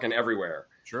fucking everywhere.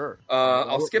 Sure.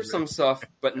 I'll skip some stuff,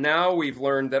 but now we've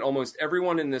learned that almost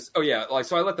everyone in this... Oh, yeah,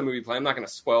 so I let the movie play. I'm not going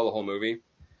to spoil the whole movie.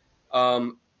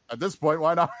 At this point,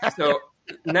 why not? So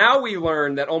now we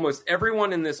learn that almost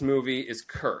everyone in this movie is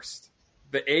cursed.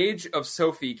 The age of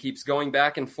Sophie keeps going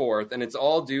back and forth, and it's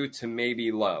all due to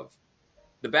maybe love.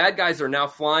 The bad guys are now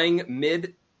flying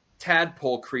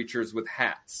mid-tadpole creatures with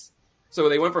hats. So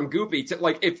they went from goopy to,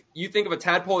 like, if you think of a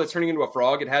tadpole that's turning into a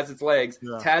frog, it has its legs.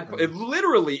 Yeah. Tadpole.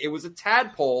 It was a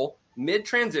tadpole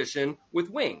mid-transition with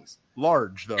wings.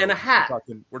 Large, though. And a hat.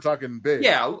 We're talking big.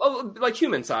 Yeah, like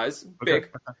human size. Big.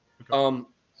 Okay.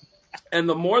 And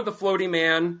the more the Floaty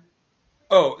Man...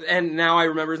 Oh, and now I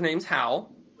remember his name's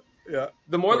Hal. Yeah.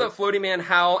 The more that Floaty Man,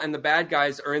 Hal, and the bad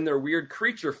guys are in their weird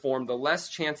creature form, the less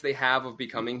chance they have of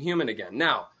becoming human again.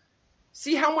 Now...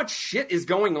 See how much shit is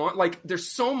going on? Like, there's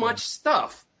so much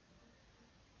stuff.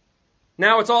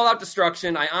 Now it's all out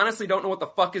destruction. I honestly don't know what the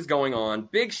fuck is going on.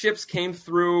 Big ships came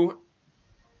through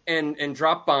and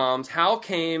dropped bombs. Hal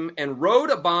came and rode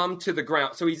a bomb to the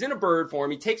ground. So he's in a bird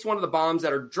form. He takes one of the bombs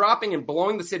that are dropping and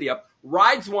blowing the city up,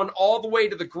 rides one all the way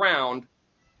to the ground,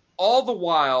 all the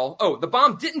while... Oh, the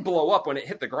bomb didn't blow up when it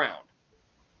hit the ground.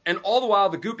 And all the while,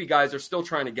 the goopy guys are still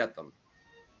trying to get them.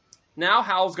 Now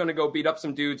Hal's going to go beat up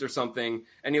some dudes or something,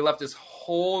 and he left his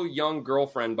whole young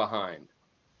girlfriend behind.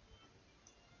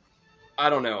 I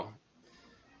don't know.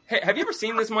 Hey, have you ever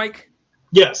seen this, Mike?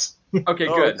 Yes. Okay,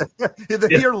 good.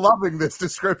 You're loving this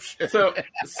description. So,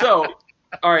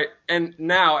 all right, and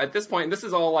now, at this point, this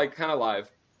is all, like, kind of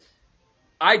live.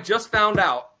 I just found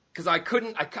out, because I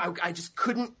just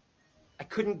couldn't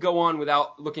go on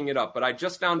without looking it up, but I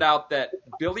just found out that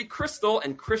Billy Crystal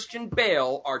and Christian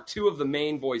Bale are two of the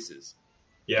main voices.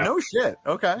 Yeah. No shit.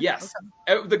 Okay. Yes.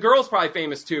 Okay. The girl's probably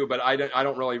famous too, but I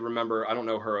don't really remember. I don't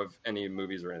know her of any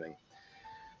movies or anything.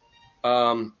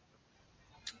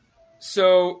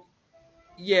 So,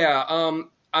 yeah,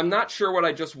 I'm not sure what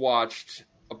I just watched.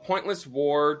 A Pointless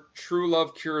War, True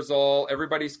Love Cures All,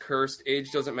 Everybody's Cursed,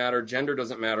 Age Doesn't Matter, Gender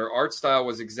Doesn't Matter, Art Style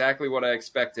was exactly what I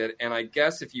expected, and I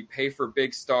guess if you pay for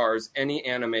big stars, any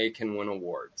anime can win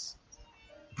awards.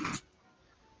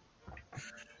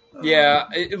 Yeah,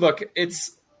 look,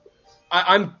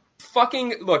 I'm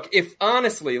fucking, look, if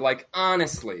honestly,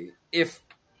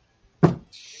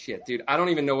 shit, dude, I don't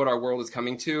even know what our world is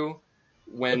coming to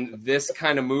when this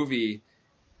kind of movie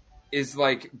is,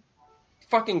 like,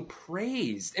 fucking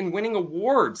praised and winning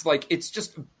awards. Like, it's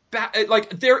just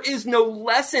like, there is no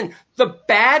lesson. The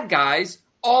bad guys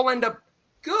all end up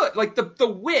good. Like the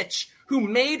witch who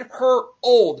made her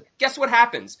old, guess what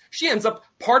happens? She ends up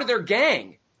part of their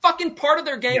gang. Fucking part of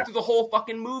their gang through the whole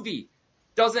fucking movie.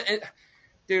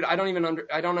 Dude, I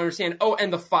don't understand. Oh,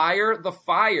 and the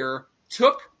fire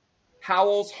took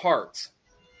Howell's heart.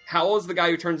 Howell is the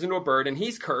guy who turns into a bird, and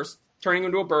he's cursed, turning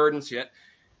into a bird and shit.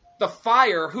 The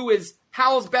fire, who is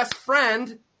Howell's best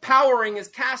friend, powering his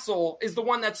castle, is the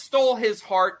one that stole his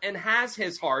heart and has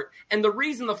his heart. And the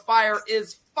reason the fire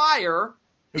is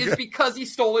because he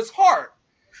stole his heart.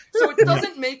 So it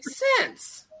doesn't make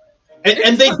sense.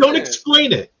 And they don't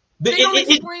explain it. They don't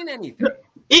explain anything.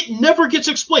 It never gets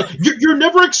explained. You're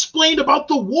never explained about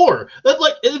the war.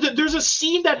 There's a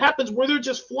scene that happens where they're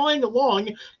just flying along,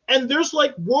 and there's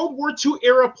like World War II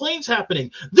era planes happening.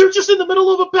 They're just in the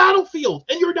middle of a battlefield,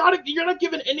 and you're not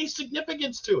given any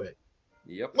significance to it.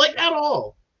 Yep. Like at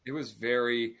all. It was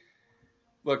very.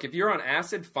 Look, if you're on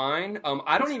acid, fine.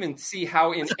 I don't even see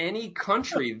how in any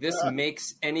country this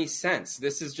makes any sense.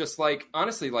 This is just like,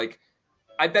 honestly, like,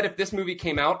 I bet if this movie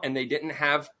came out and they didn't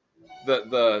have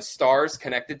the stars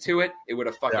connected to it, it would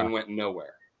have fucking went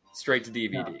nowhere. Straight to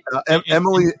DVD.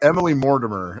 Emily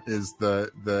Mortimer is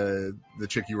the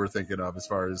chick you were thinking of as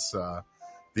far as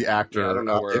the actor. Yeah, I don't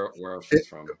know where else she's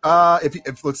from.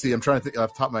 If let's see, I'm trying to think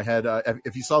off the top of my head.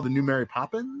 If you saw the new Mary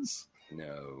Poppins,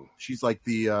 no, she's like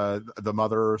the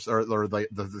mother or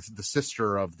the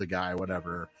sister of the guy,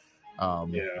 whatever.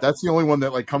 That's the only one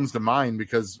that like comes to mind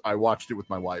because I watched it with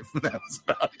my wife. That's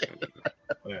about it.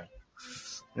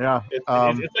 Yeah, it's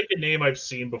like a name I've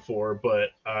seen before, but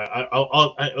back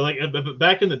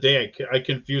in the day, I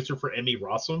confused her for Emmy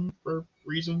Rossum for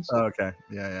reasons. Oh, okay,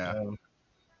 yeah.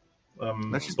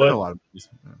 She's been in a lot of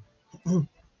movies.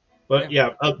 But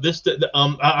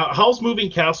Howl's Moving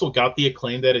Castle got the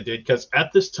acclaim that it did because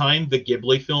at this time the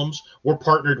Ghibli films were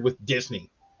partnered with Disney,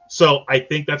 so I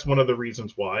think that's one of the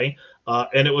reasons why.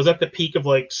 And it was at the peak of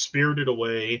like Spirited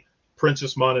Away,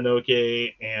 Princess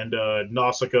Mononoke, and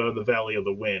Nausicaa, The Valley of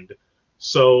the Wind.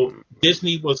 So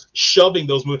Disney was shoving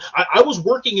those movies. I was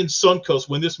working in Suncoast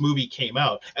when this movie came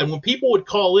out, and when people would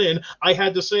call in, I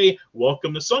had to say,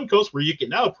 "Welcome to Suncoast, where you can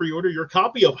now pre-order your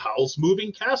copy of Howl's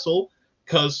Moving Castle,"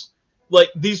 because like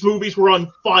these movies were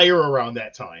on fire around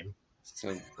that time.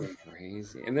 So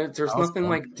crazy, and there's nothing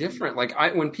like different. Like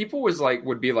when people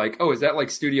would be like, "Oh, is that like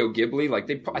Studio Ghibli?" Like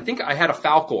I think I had a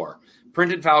Falcor.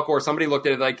 Printed Falcor, somebody looked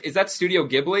at it like, is that Studio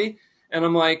Ghibli? And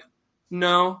I'm like,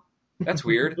 no, that's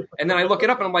weird. And then I look it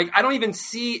up and I'm like, I don't even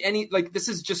see any, like, this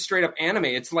is just straight up anime.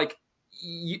 It's like,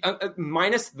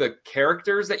 minus the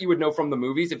characters that you would know from the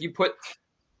movies. If you put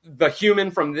the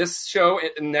human from this show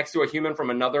next to a human from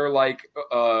another, like,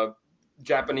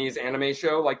 Japanese anime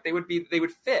show, like, they would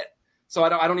fit. So I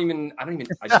don't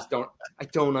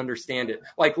understand it.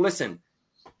 Like, listen,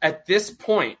 at this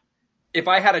point, if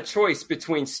I had a choice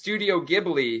between Studio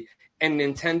Ghibli and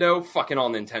Nintendo, fucking all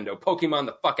Nintendo. Pokemon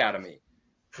the fuck out of me.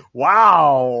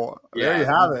 Wow. Yeah, there you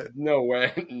have it. No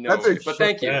way. No way. But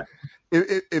thank you.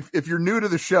 If you're new to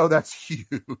the show, that's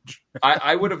huge.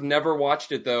 I would have never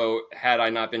watched it, though, had I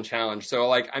not been challenged. So,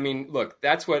 like, I mean, look,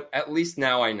 that's what, at least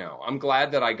now I know. I'm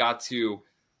glad that I got to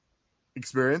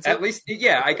experience at least,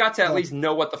 I got to at least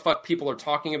know what the fuck people are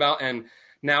talking about. And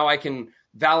now I can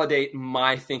validate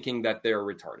my thinking that they're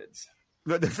retardeds.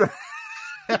 That's the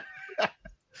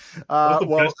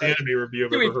best anime review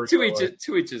I've ever heard. To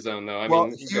each his own, though. I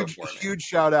mean, huge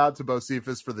shout out to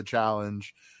Bocephus for the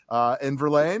challenge. And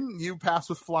Verlaine, you passed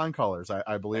with flying colors,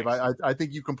 I believe. I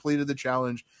think you completed the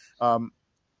challenge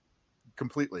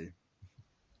completely.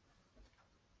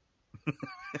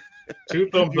 2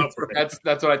 thumbs up for me.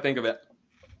 That's what I think of it.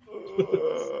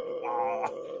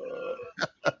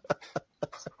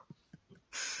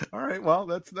 All right, well,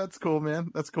 that's cool,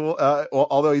 man. That's cool.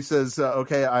 Although he says,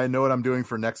 okay, I know what I'm doing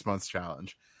for next month's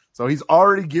challenge. So he's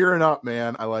already gearing up,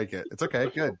 man. I like it. It's okay.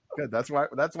 Good. That's why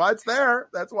it's there.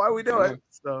 That's why we do it.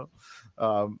 So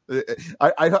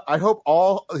I hope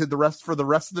the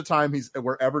rest of the time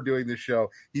we're ever doing this show,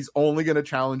 he's only going to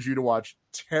challenge you to watch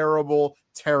terrible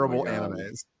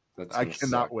animes. I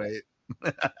cannot wait.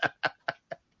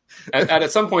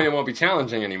 At some point, it won't be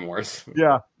challenging anymore. So.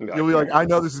 Yeah. You'll be like, I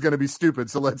know this is going to be stupid,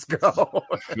 so let's go.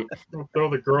 Throw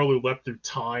The Girl Who Leapt Through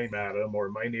Time at him, or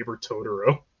My Neighbor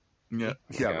Totoro. Yeah.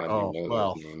 Oh,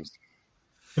 well.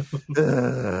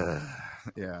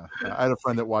 Yeah. I had a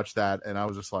friend that watched that, and I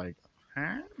was just like,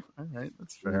 huh? All right,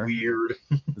 that's fair. Weird.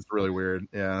 It's really weird.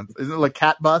 Yeah. Isn't it like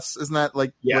Cat Bus? Isn't that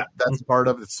like, that's part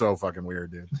of it? It's so fucking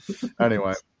weird, dude.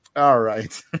 Anyway. All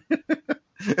right.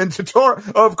 And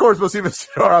Totoro, of course, Bocephus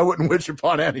Totoro, I wouldn't wish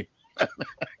upon any.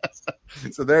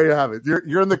 So there you have it.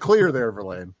 You're in the clear there,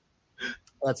 Verlaine.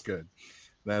 That's good.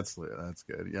 That's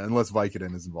good. Yeah, unless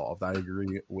Vicodin is involved, I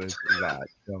agree with that.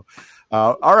 So,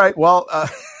 all right. Well,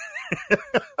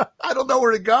 I don't know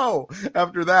where to go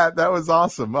after that. That was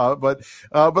awesome. But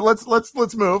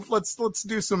let's move. Let's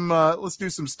do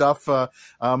some stuff.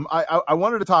 I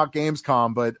wanted to talk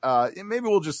Gamescom, but maybe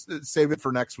we'll just save it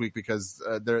for next week because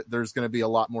there's going to be a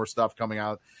lot more stuff coming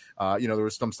out. There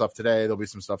was some stuff today. There'll be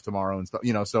some stuff tomorrow and stuff.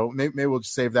 So maybe we'll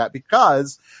just save that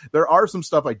because there are some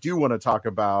stuff I do want to talk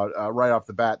about right off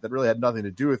the bat that really had nothing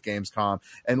to do with Gamescom.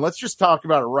 And let's just talk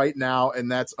about it right now, and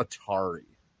that's Atari.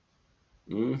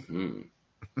 Mm-hmm.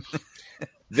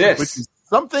 Which is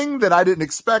something that I didn't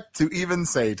expect to even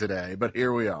say today, but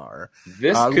here we are.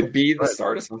 This could be the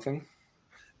start of something.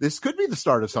 This could be the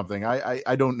start of something.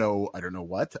 I don't know. I don't know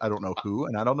what. I don't know who,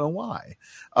 and I don't know why.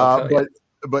 But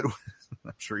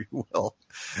I'm sure you will.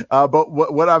 But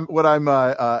what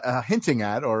I'm hinting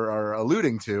at or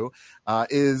alluding to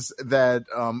is that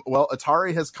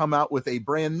Atari has come out with a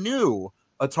brand new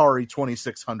Atari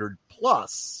 2600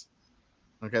 Plus.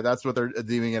 Okay, that's what they're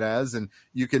deeming it as, and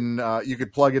you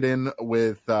could plug it in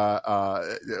with,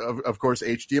 of course,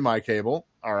 HDMI cable.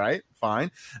 All right,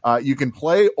 fine. You can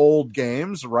play old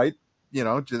games, right?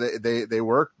 They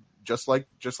work just like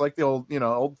the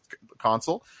old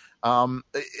console. Am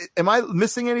I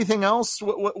missing anything else?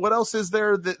 What else is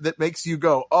there that makes you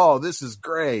go, oh, this is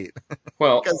great?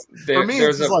 Well, for me,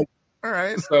 it's like, all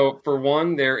right. So for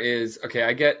one, there is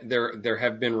I get there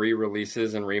have been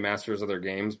re-releases and remasters of their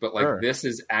games, but This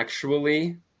is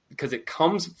actually because it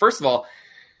comes first of all,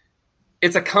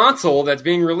 it's a console that's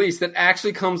being released that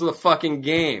actually comes with a fucking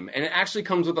game, and it actually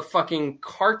comes with a fucking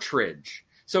cartridge.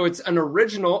 So it's an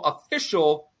original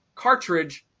official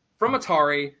cartridge from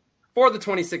Atari for the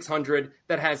 2600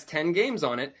 that has 10 games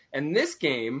on it, and this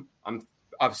game I'm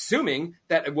assuming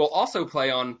that it will also play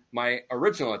on my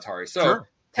original Atari. So. Sure.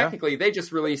 Technically, they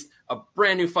just released a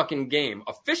brand new fucking game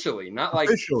officially, not like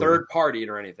third partied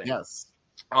or anything. Yes.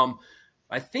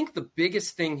 I think the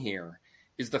biggest thing here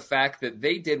is the fact that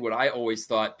they did what I always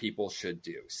thought people should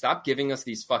do. Stop giving us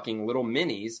these fucking little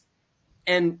minis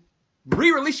and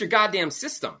re-release your goddamn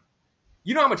system.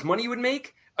 You know how much money you would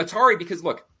make? Atari, because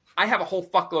look, I have a whole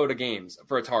fuckload of games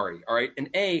for Atari, all right? And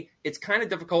it's kind of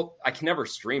difficult. I can never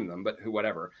stream them, but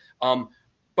whatever.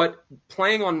 But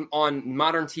playing on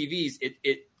modern TVs,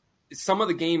 some of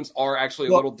the games are actually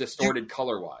a little distorted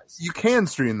color-wise. You can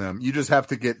stream them. You just have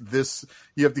to get this.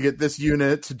 You have to get this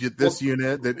unit to get this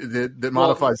unit that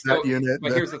modifies that unit.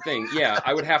 But here's the thing. Yeah,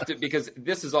 I would have to because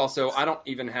this is also. I don't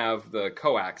even have the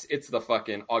coax. It's the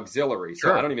fucking auxiliary.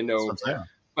 So I don't even know.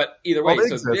 But either way,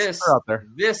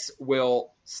 this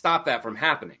will stop that from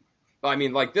happening. I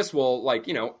mean, this will make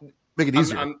it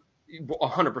easier. I'm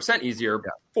 100% easier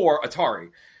for Atari.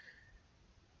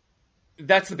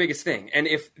 That's the biggest thing. And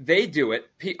if they do it,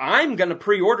 I'm going to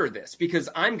pre-order this because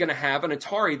I'm going to have an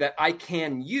Atari that I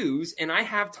can use. And I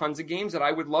have tons of games that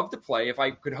I would love to play if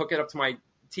I could hook it up to my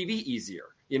TV easier.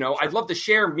 I'd love to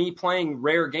share me playing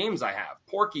rare games I have,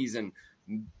 Porky's and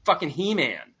fucking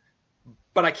He-Man.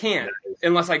 But I can't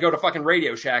unless I go to fucking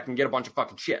Radio Shack and get a bunch of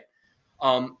fucking shit.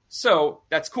 So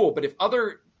that's cool. But if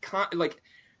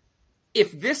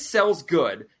if this sells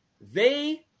good,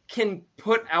 they can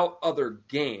put out other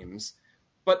games.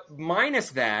 But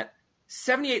minus that,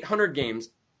 7,800 games,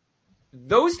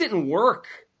 those didn't work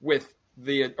with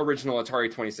the original Atari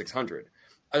 2600.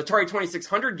 Atari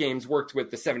 2600 games worked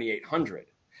with the 7,800,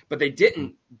 but they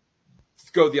didn't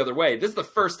go the other way. This is the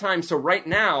first time. So right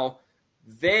now,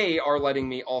 they are letting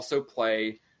me also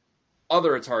play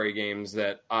other Atari games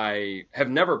that I have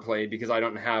never played because I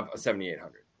don't have a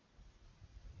 7,800.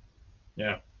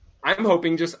 Yeah. I'm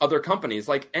hoping just other companies,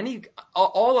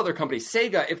 all other companies,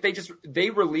 Sega, if they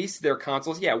release their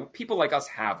consoles, people like us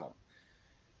have them.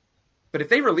 But if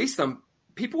they release them,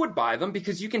 people would buy them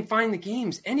because you can find the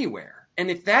games anywhere. And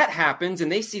if that happens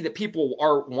and they see that people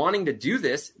are wanting to do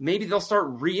this, maybe they'll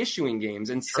start reissuing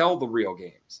games and sell the real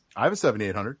games. I have a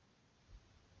 7,800.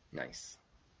 Nice.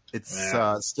 It's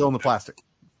still in the plastic.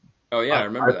 Oh, yeah, I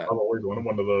remember that. I've always wanted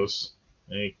one of those.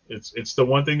 It's the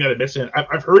one thing that I miss.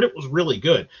 I've heard it was really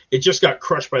good. It just got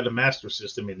crushed by the Master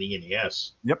System in the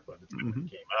NES. Yep. By the time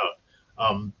it came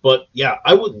out. But yeah,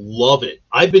 I would love it.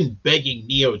 I've been begging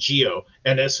Neo Geo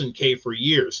and SNK for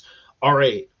years. All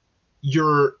right,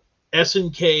 your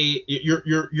SNK,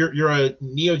 your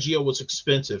Neo Geo was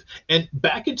expensive, and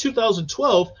back in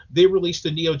 2012 they released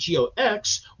the Neo Geo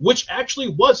X, which actually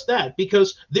was that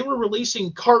because they were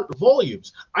releasing cart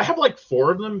volumes. I have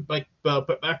 4 of them back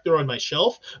there on my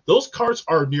shelf. Those carts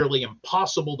are nearly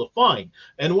impossible to find,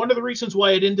 and one of the reasons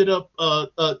why it ended up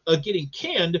getting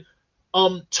canned,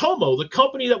 Tomo, the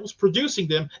company that was producing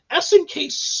them,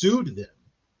 SNK sued them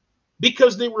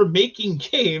because they were making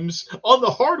games on the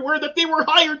hardware that they were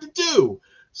hired to do.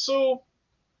 So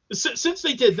since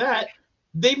they did that,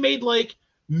 they made like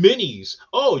minis.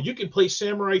 Oh, you can play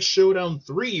Samurai Showdown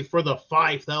 3 for the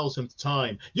 5,000th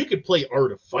time. You could play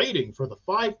Art of Fighting for the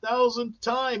 5,000th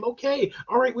time. Okay,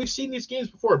 all right, we've seen these games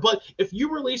before. But if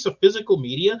you release a physical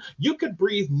media, you could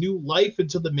breathe new life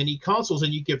into the mini consoles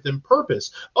and you give them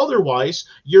purpose. Otherwise,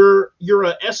 you're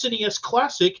a SNES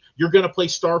classic. You're going to play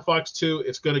Star Fox 2.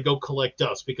 It's going to go collect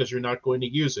dust because you're not going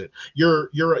to use it. You're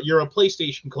a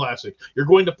PlayStation classic. You're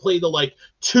going to play the like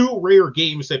 2 rare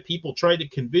games that people try to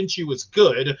convince you is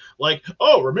good. Like,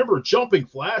 oh, remember Jumping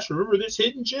Flash? Remember this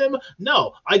hidden gem?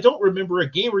 No, I don't remember a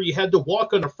game where you had to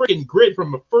walk on a freaking grid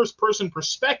from a first-person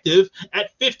perspective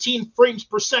at 15 frames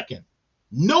per second.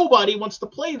 Nobody wants to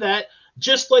play that.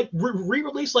 Just like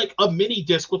re-release like a mini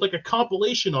disc with like a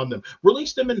compilation on them.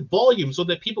 Release them in volume so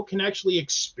that people can actually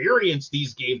experience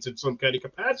these games in some kind of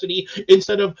capacity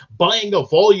instead of buying a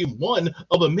volume 1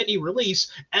 of a mini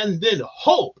release and then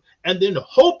hope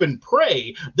and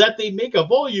pray that they make a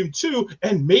volume 2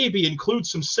 and maybe include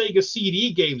some Sega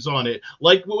CD games on it,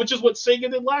 like which is what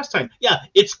Sega did last time. Yeah,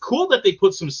 it's cool that they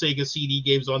put some Sega CD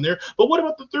games on there, but what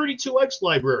about the 32X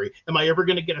library? Am I ever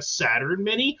going to get a Saturn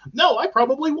Mini? No, I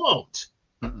probably won't.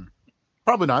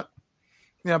 Probably not.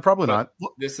 Yeah, probably but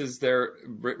not. This is their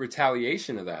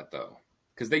retaliation of that, though,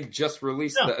 because they just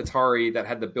released the Atari that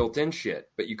had the built-in shit,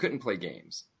 but you couldn't play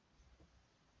games.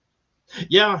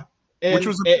 Yeah. Which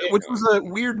was a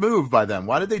weird move by them.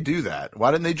 Why did they do that? Why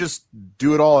didn't they just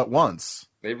do it all at once?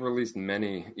 They've released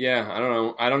many. Yeah, I don't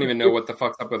know. I don't even know what the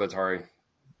fuck's up with Atari.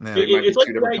 Yeah. It's like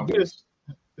the ideas.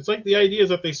 It's like the ideas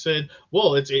that they said,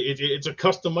 well, it's a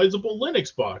customizable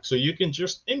Linux box, so you can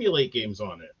just emulate games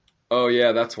on it. Oh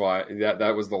yeah, that's why.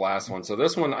 That was the last one. So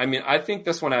this one, I mean, I think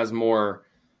this one has more.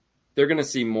 They're going to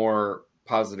see more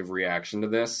positive reaction to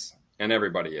this, and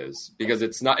everybody is, because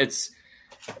it's not.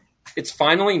 It's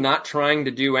finally not trying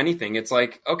to do anything. It's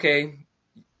like, okay,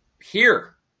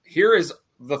 here is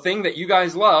the thing that you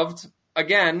guys loved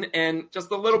again, and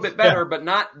just a little bit better, but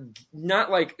not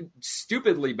like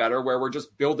stupidly better, where we're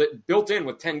just built in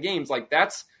with 10 games. Like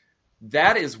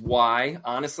that is why,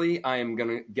 honestly, I am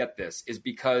gonna get this, is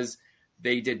because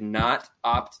they did not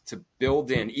opt to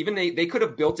build in. Even they could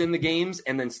have built in the games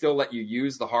and then still let you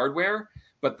use the hardware.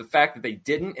 But the fact that they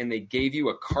didn't, and they gave you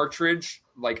a cartridge,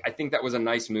 like, I think that was a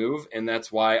nice move, and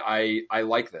that's why I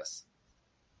like this,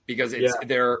 because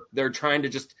they're trying to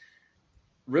just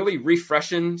really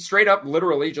refreshen, straight up,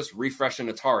 literally just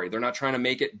refreshen Atari. They're not trying to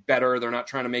make it better. They're not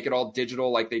trying to make it all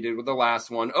digital like they did with the last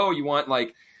one. Oh, you want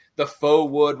like the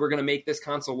faux wood? We're going to make this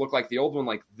console look like the old one.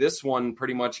 Like, this one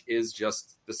pretty much is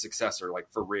just the successor, like,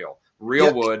 for real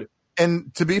wood.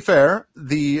 And to be fair,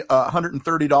 the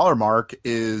 $130 mark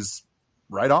is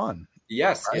right on.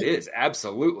 Yes, right? It is.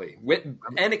 Absolutely.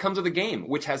 And it comes with a game,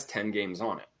 which has 10 games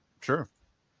on it. Sure.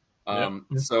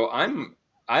 So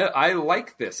I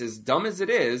like this, as dumb as it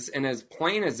is and as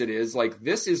plain as it is. Like,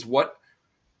 look,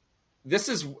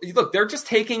 they're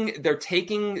taking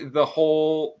the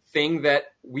whole thing that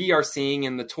we are seeing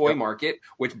in the toy market,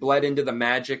 which bled into the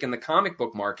Magic and the comic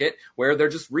book market, where they're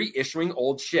just reissuing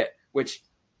old shit, which,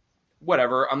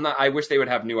 whatever. I wish they would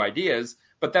have new ideas,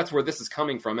 but that's where this is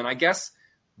coming from. And I guess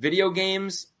video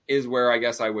games is where I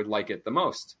guess I would like it the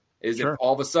most, is if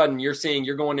all of a sudden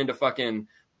you're going into fucking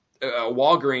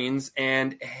Walgreens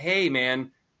and, hey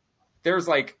man, there's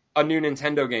like a new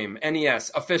Nintendo game, NES,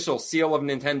 official seal of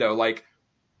Nintendo, like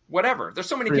whatever. There's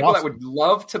so many people that would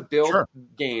love to build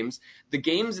games. The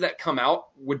games that come out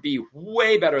would be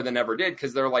way better than ever did,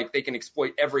 because they're like, they can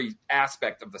exploit every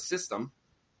aspect of the system.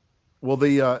 Well,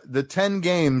 the 10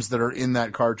 games that are in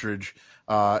that cartridge,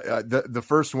 the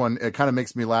first one, it kind of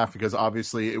makes me laugh, because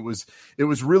obviously it was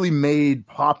really made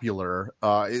popular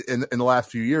in the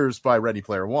last few years by Ready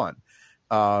Player One,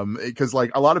 because like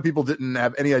a lot of people didn't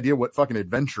have any idea what fucking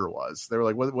adventure was. They were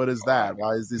like, what is that?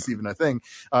 Why is this even a thing?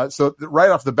 So right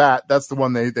off the bat, that's the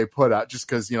one they put out, just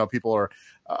because, you know, people are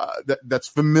that's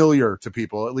familiar to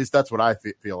people. At least that's what I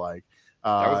feel like.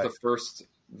 That was the first.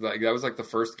 Like, that was like the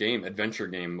first adventure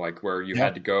game, like where you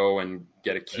had to go and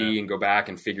get a key and go back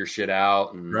and figure shit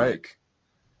out. And like,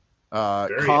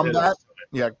 Combat.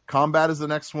 Yeah. Combat is the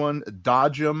next one.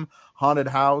 Dodge 'em, Haunted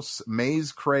House,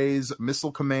 Maze Craze,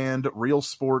 Missile Command, Real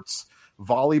Sports,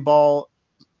 Volleyball,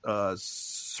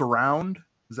 Surround.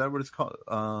 Is that what it's called?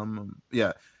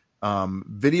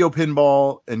 Video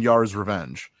Pinball, and Yar's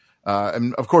Revenge.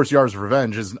 And of course, Yar's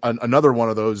Revenge is another one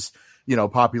of those, you know,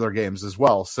 popular games as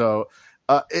well. So,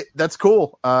 that's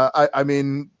cool. I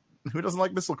mean, who doesn't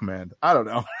like Missile Command? I don't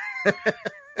know.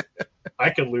 I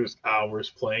could lose hours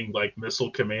playing like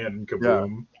Missile Command and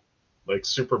Kaboom. like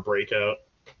Super Breakout.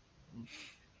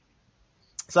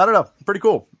 So I don't know. Pretty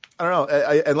cool. I don't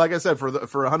know. And like I said, for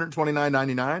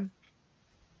 $129.99,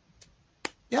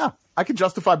 yeah, I could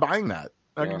justify buying that.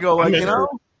 I could go like,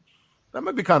 that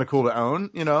might be kind of cool to own,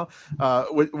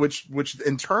 which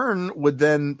in turn would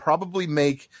then probably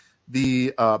make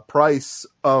the price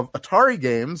of Atari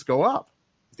games go up.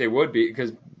 They would be,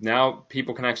 because now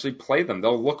people can actually play them.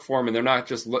 They'll look for them, and they're not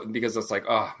just looking because it's like,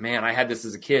 oh man, I had this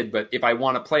as a kid, but if I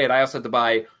want to play it, I also have to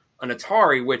buy an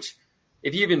Atari. Which,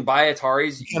 if you even buy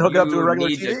Ataris, you can hook it up to a regular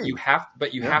TV. You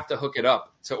have to hook it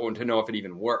up to know if it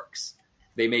even works.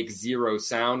 They make zero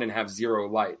sound and have zero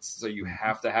lights, so you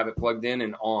have to have it plugged in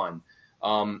and on.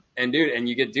 And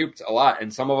you get duped a lot.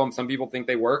 And some people think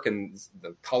they work, and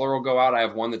the color will go out. I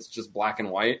have one that's just black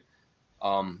and white.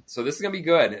 So this is gonna be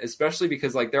good, especially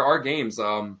because like there are games.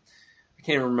 I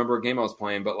can't even remember a game I was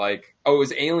playing, but like, it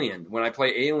was Alien. When I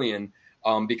play Alien,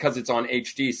 because it's on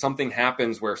HD, something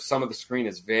happens where some of the screen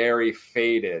is very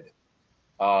faded.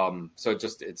 So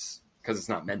it's because it's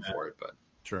not meant for it. But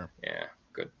sure, yeah,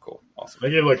 good, cool, awesome. I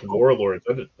gave like Warlords.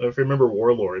 If you remember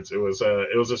Warlords, it was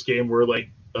this game where like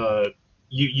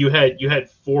you had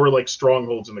 4 like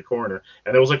strongholds in the corner,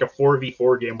 and it was like a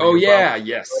 4v4 game. Oh yeah,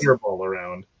 yes, fireball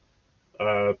around.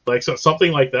 Like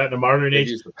something like that in a modern age.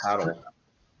 Use the paddle.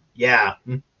 Yeah.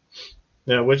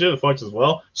 Yeah, which is fun as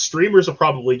well. Streamers will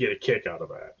probably get a kick out of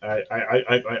that.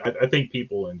 I think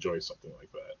people enjoy something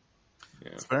like that. Yeah.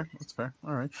 That's fair. That's fair.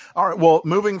 All right. Well,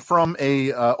 moving from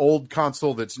a old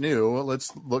console that's new,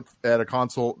 let's look at a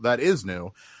console that is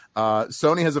new.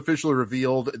 Sony has officially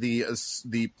revealed the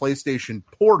PlayStation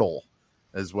Portal,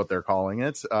 is what they're calling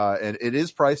it, and it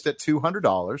is priced at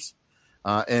 $200,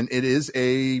 and it is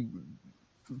a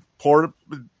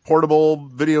portable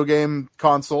video game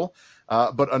console.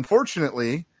 But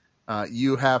unfortunately,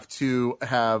 you have to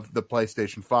have the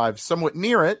PlayStation 5 somewhat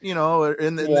near it,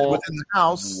 within the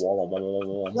house,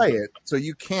 play it. So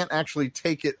you can't actually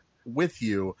take it with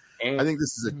you. I think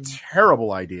this is a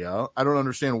terrible idea. I don't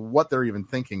understand what they're even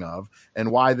thinking of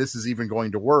and why this is even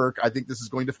going to work. I think this is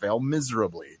going to fail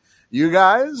miserably. You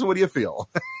guys, what do you feel?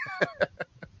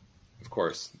 Of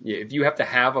course. Yeah, if you have to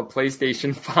have a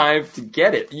PlayStation 5 to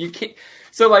get it, you can't.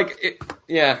 So like,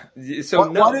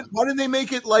 So why did they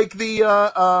make it like the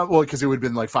well, because it would have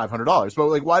been like $500, but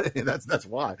like why? That's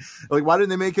why. Like, why didn't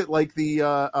they make it like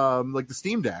the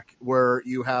Steam Deck, where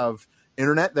you have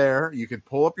internet there, you could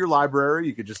pull up your library,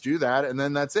 you could just do that, and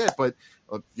then that's it. But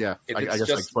I guess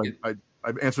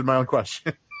I answered my own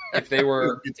question. If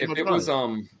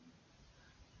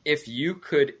you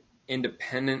could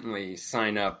independently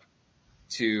sign up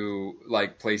to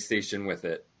like PlayStation with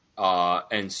it,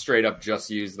 and straight up just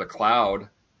use the cloud,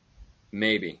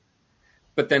 maybe.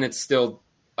 But then it's still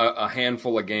a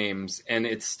handful of games, and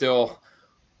it's still,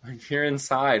 if you're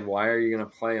inside, why are you going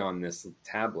to play on this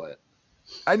tablet?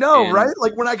 I know, right?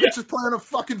 Like when I could just play on a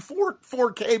fucking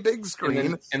 4K big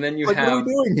screen. And then you like, have, what are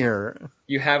we doing here?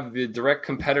 You have the direct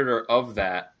competitor of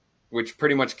that, which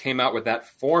pretty much came out with that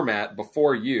format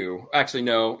before you. Actually,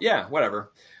 no, yeah,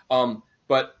 whatever.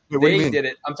 But they did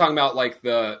it. I'm talking about like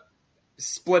the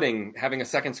splitting, having a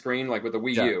second screen, like with the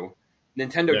Wii U.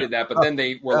 Nintendo did that, but then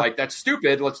they were like, that's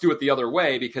stupid. Let's do it the other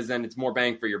way, because then it's more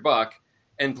bang for your buck.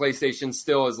 And PlayStation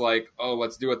still is like, oh,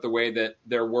 let's do it the way that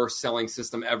their worst selling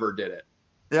system ever did it.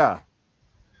 Yeah.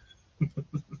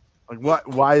 Like what?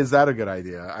 Why is that a good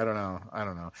idea? I don't know.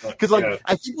 Because I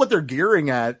think what they're gearing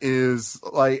at is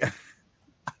like,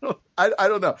 I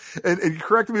don't know. And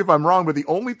correct me if I'm wrong, but the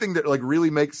only thing that like really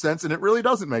makes sense, and it really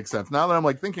doesn't make sense now that I'm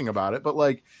like thinking about it, but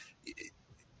like,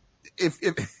 if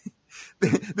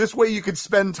this way you could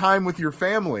spend time with your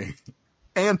family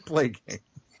and play games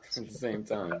at the same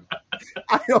time.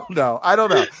 I don't know. I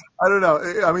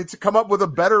mean, to come up with a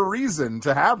better reason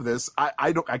to have this,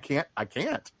 I can't.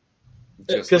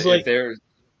 Because like, there's,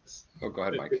 go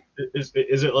ahead, Mike. Is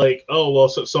it like, oh well,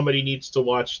 so somebody needs to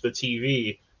watch the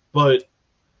TV, but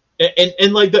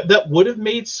and like that would have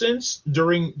made sense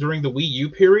during the Wii U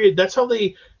period. That's how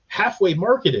they halfway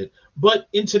marketed. But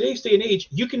in today's day and age,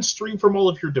 you can stream from all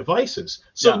of your devices.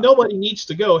 So nobody needs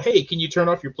to go, hey, can you turn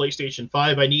off your PlayStation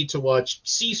 5? I need to watch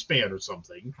C-SPAN or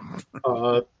something.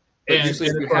 And if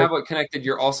you have it connected,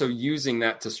 you're also using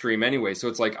that to stream anyway. So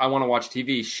it's like, I want to watch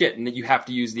TV, shit, and then you have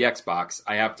to use the Xbox.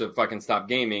 I have to fucking stop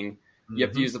gaming. You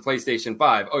have to use the PlayStation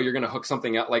 5. Oh, you're going to hook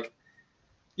something out. Like,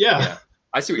 yeah.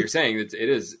 I see what you're saying. It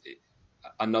is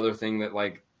another thing that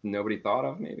like nobody thought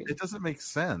of, maybe. It doesn't make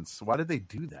sense. Why did they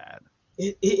do that?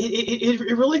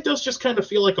 It really does just kind of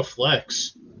feel like a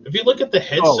flex. If you look at the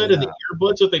headset and the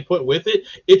earbuds that they put with it,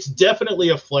 it's definitely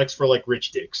a flex for like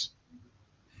rich dicks.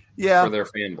 Yeah, for their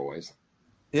fanboys.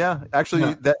 Yeah,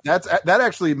 actually, that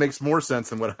actually makes more sense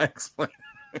than what I explained.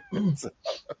 The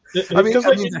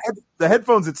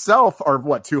headphones itself are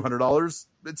what, $200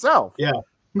 itself. Yeah,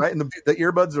 right. And the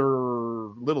earbuds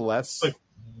are a little less, like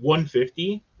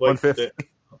 $150. $150.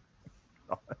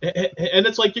 And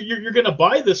it's like you're gonna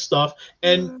buy this stuff,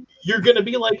 and you're gonna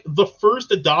be like the first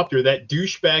adopter, that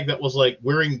douchebag that was like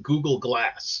wearing Google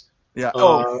Glass. Yeah.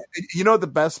 You know the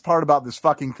best part about this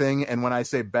fucking thing, and when I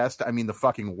say best, I mean the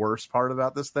fucking worst part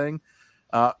about this thing.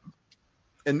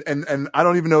 And I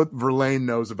don't even know if Verlaine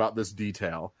knows about this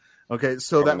detail. Okay,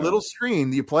 so that little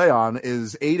screen you play on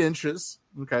is 8 inches.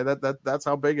 Okay, that's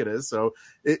how big it is. So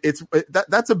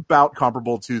that's about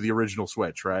comparable to the original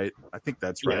Switch, right? I think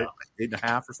that's right, yeah.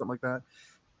 8.5 or something like that.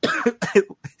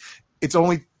 It's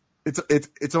only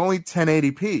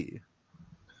 1080p.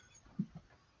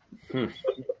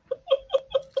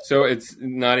 So it's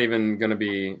not even going to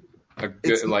be a good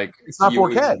It's not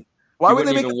 4K. Why would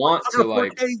they make it want to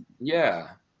 4K? Yeah.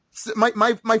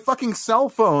 My fucking cell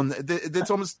phone that's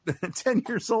almost 10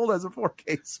 years old has a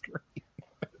 4K screen.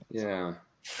 Yeah.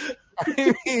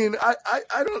 I mean, I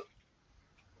don't.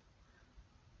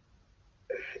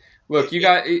 Look, you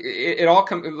got it all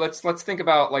come. Let's think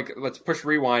about, let's push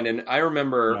rewind. And I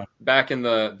remember back in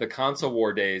the console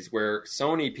war days where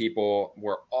Sony people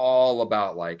were all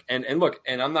about and look,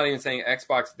 and I'm not even saying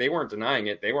Xbox, they weren't denying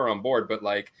it. They were on board, but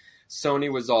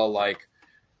Sony was all like,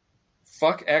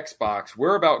 fuck Xbox.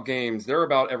 We're about games. They're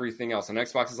about everything else. And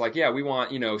Xbox is like, yeah, we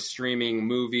want, streaming,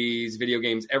 movies, video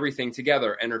games, everything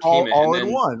together, entertainment. All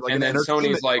in one. And then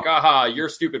Sony's like, aha, you're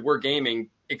stupid. We're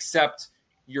gaming, except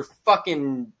your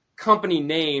fucking company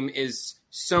name is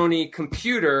Sony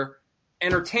Computer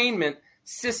Entertainment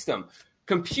System.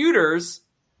 Computers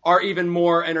are even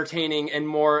more entertaining and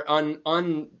more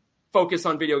unfocused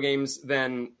on video games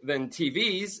than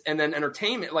TVs, and then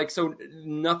entertainment. So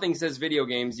nothing says video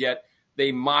games, yet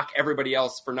they mock everybody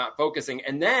else for not focusing.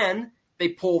 And then they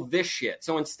pull this shit.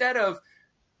 So instead of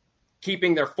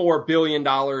keeping their $4 billion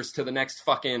to the next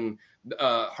fucking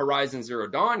Horizon Zero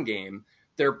Dawn game,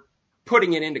 they're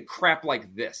putting it into crap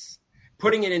like this,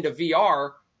 putting it into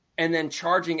VR, and then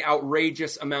charging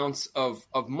outrageous amounts of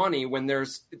money when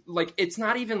there's it's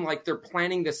not even like they're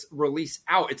planning this release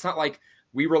out. It's not like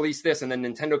we release this and then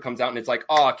Nintendo comes out and it's like,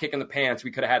 oh, kick in the pants,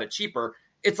 we could have had it cheaper.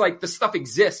 It's like the stuff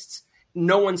exists.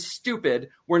 No one's stupid.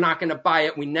 We're not going to buy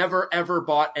it. We never, ever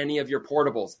bought any of your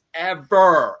portables.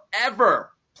 Ever.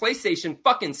 PlayStation,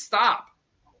 fucking stop.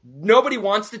 Nobody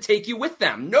wants to take you with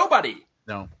them. Nobody.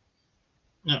 No.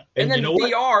 And then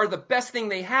VR, the best thing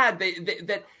they had,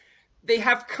 they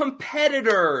have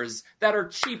competitors that are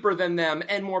cheaper than them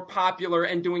and more popular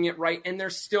and doing it right. And they're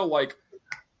still like,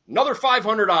 another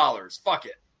 $500. Fuck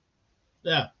it.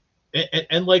 Yeah.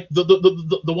 And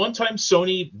the one time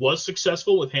Sony was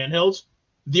successful with handhelds,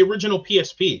 the original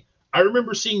PSP. I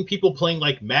remember seeing people playing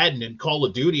Madden and Call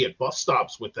of Duty at bus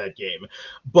stops with that game,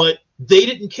 but they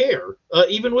didn't care.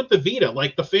 Even with the Vita,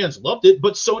 the fans loved it,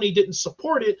 but Sony didn't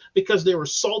support it because they were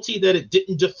salty that it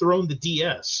didn't dethrone the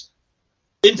DS.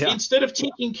 Instead of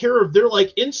taking care of their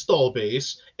install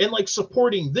base and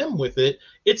supporting them with it,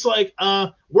 it's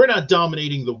we're not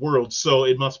dominating the world, so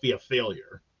it must be a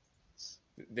failure.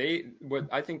 What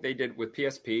I think they did with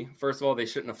PSP, first of all, they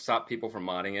shouldn't have stopped people from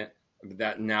modding it.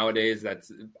 That nowadays,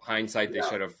 that's hindsight. They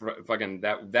should have fucking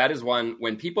that is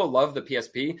when people love the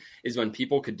PSP is when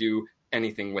people could do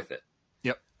anything with it.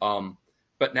 Yep.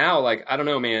 But now, I don't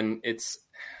know, man. It's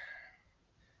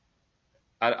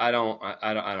I don't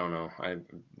know. I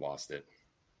lost it.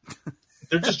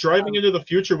 They're just driving into the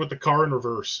future with the car in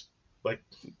reverse. It's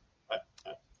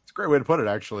a great way to put it,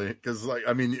 actually, because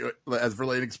as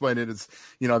Verlaine explained it, it's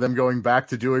them going back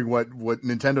to doing what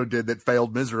Nintendo did that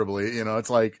failed miserably. It's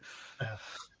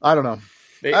I don't know.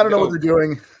 I don't know what they're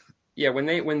doing. Yeah, when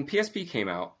PSP came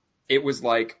out, it was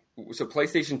so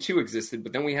PlayStation 2 existed,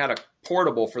 but then we had a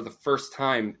portable for the first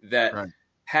time that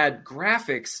had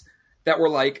graphics that were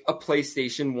like a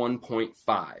PlayStation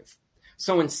 1.5.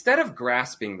 So instead of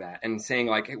grasping that and saying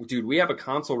hey, dude, we have a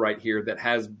console right here that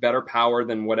has better power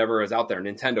than whatever is out there,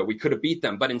 Nintendo, we could have beat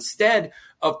them. But instead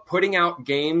of putting out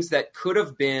games that could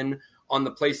have been on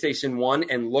the PlayStation 1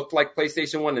 and looked like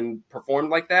PlayStation 1 and performed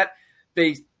like that,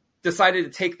 they decided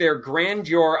to take their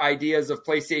grandeur ideas of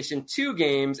PlayStation 2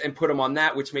 games and put them on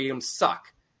that, which made them suck.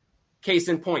 Case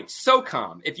in point,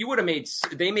 SOCOM. If you would have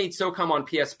they made SOCOM on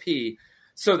PSP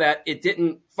so that it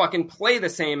didn't fucking play the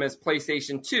same as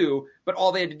PlayStation 2, but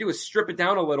all they had to do is strip it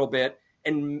down a little bit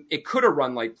and it could have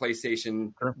run like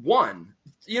PlayStation 1.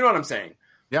 You know what I'm saying?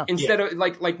 Yeah. Instead of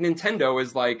like Nintendo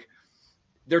is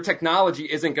their technology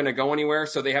isn't going to go anywhere,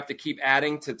 so they have to keep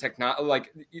adding to technology.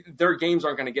 Like, their games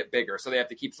aren't going to get bigger, so they have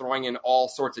to keep throwing in all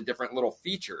sorts of different little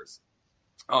features.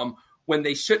 When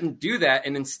they shouldn't do that,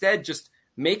 and instead just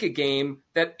make a game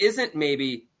that isn't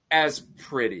maybe as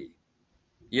pretty,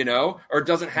 you know, or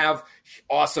doesn't have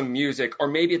awesome music, or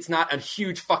maybe it's not a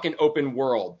huge fucking open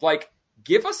world. Like,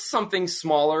 give us something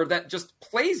smaller that just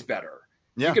plays better.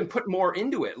 Yeah. You can put more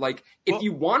into it. Like, if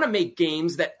you want to make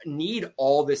games that need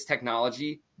all this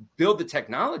technology, build the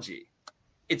technology.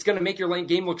 It's going to make your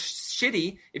game look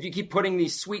shitty if you keep putting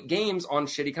these sweet games on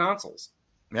shitty consoles.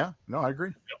 Yeah, no, I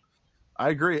agree. I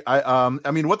agree.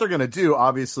 I mean, what they're going to do,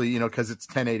 obviously, you know, because it's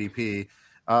 1080p,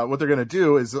 what they're going to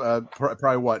do is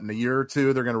probably in a year or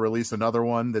two, they're going to release another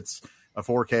one that's a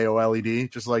 4K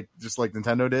OLED, just like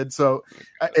Nintendo did. So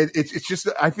it's just,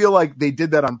 I feel like they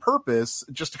did that on purpose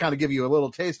just to kind of give you a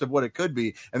little taste of what it could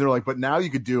be. And they're like, but now you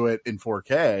could do it in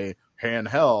 4K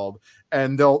handheld,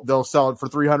 and they'll sell it for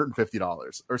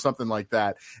 $350 or something like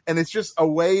that. And it's just a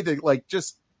way to like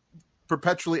just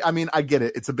perpetually. I mean, I get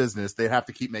it. It's a business. They have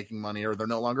to keep making money or they're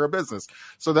no longer a business.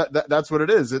 So that's what it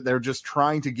is. They're just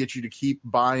trying to get you to keep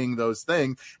buying those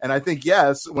things. And I think,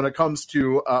 yes, when it comes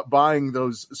to buying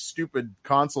those stupid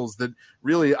consoles that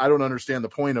really, I don't understand the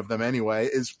point of them anyway,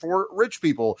 is for rich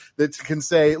people that can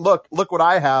say, look what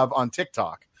I have on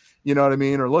TikTok. You know what I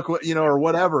mean? Or look what, you know, or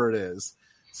whatever it is.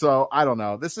 So I don't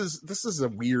know. This is a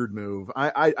weird move.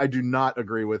 I do not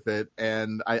agree with it,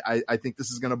 and I think this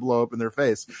is going to blow up in their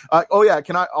face. Oh yeah,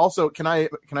 can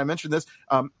I mention this?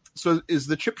 So is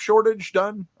the chip shortage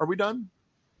done? Are we done?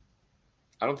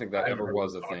 I don't think that ever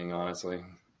was a thing, honestly.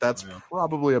 That's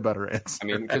probably a better answer. I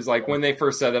mean, because like when they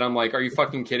first said that, I'm like, are you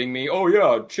fucking kidding me? Oh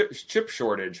yeah, chip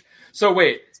shortage. So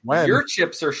wait, your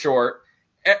chips are short.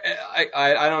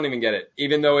 I don't even get it.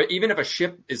 Even if a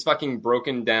ship is fucking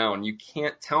broken down, you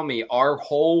can't tell me our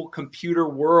whole computer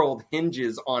world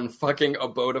hinges on fucking a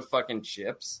boat of fucking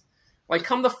chips. Like,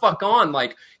 come the fuck on.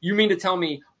 Like, you mean to tell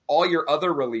me all your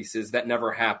other releases that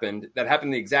never happened, that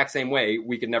happened the exact same way,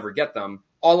 we could never get them.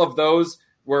 All of those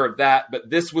were that,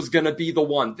 but this was going to be the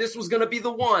one. This was going to be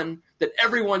the one that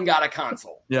everyone got a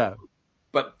console. Yeah.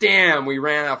 But damn, we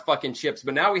ran out of fucking chips.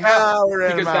 But now we have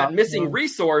because that missing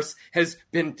resource has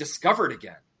been discovered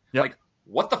again. Yep. Like,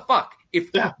 what the fuck?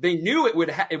 If they knew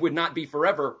it would not be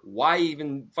forever, why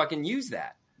even fucking use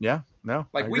that? Yeah, no.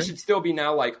 Like, we should still be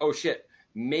now like, oh shit,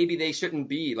 maybe they shouldn't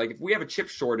be. Like, if we have a chip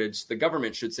shortage, the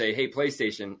government should say, hey,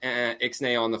 PlayStation,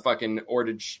 ixnay on the fucking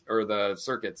ortage or the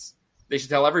circuits. They should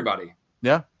tell everybody.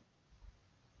 Yeah.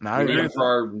 No, we need them for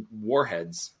our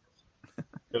warheads.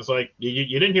 It's like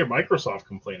you didn't hear Microsoft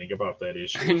complaining about that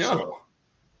issue. I know.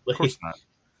 So, of course not.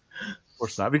 Of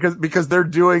course not, because they're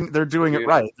doing it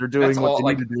right. They're doing what they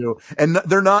need to do, and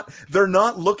they're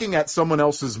not looking at someone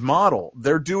else's model.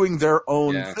 They're doing their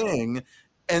own thing,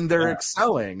 and they're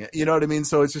excelling. You know what I mean?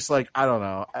 So it's just like, I don't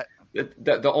know.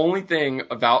 The only thing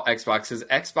about Xbox is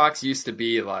Xbox used to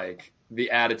be like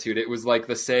the attitude. It was like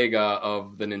the Sega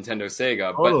of the Nintendo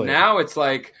Sega, but now it's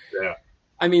like. Yeah.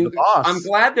 I mean, I'm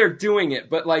glad they're doing it,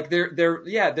 but like they're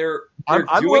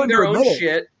doing their own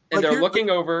shit, and they're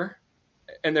looking over,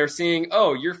 and they're seeing,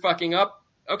 oh, you're fucking up.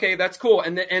 Okay, that's cool.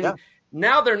 And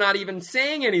now they're not even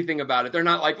saying anything about it. They're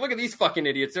not like, look at these fucking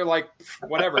idiots. They're like,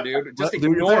 whatever, dude, just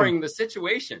ignoring the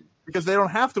situation because they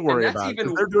don't have to worry about it.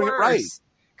 They're doing it right.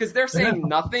 Because they're saying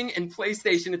nothing, and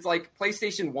PlayStation, it's like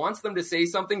PlayStation wants them to say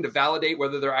something to validate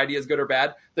whether their idea is good or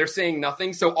bad. They're saying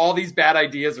nothing, so all these bad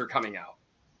ideas are coming out.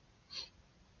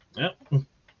 Yeah,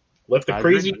 let the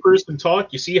crazy person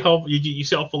talk. You see how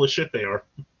full of shit they are.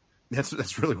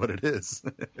 That's really what it is.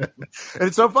 And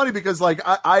it's so funny because like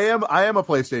I am a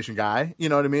PlayStation guy. You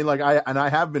know what I mean? Like I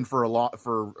have been for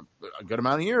a good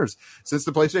amount of years since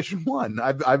the PlayStation 1.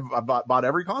 I've bought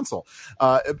every console.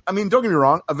 I mean, don't get me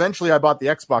wrong. Eventually, I bought the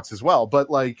Xbox as well. But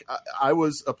like I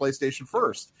was a PlayStation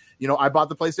first. You know, I bought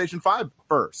the PlayStation 5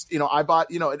 first. You know, I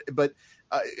bought but.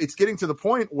 It's getting to the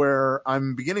point where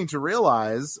I'm beginning to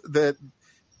realize that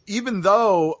even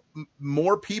though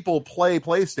more people play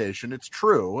PlayStation, it's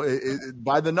true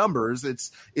by the numbers.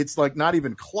 It's like not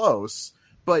even close.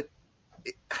 But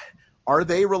are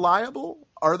they reliable?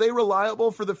 Are they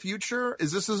reliable for the future?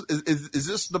 Is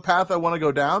this the path I want to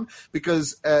go down?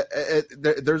 Because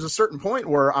there's a certain point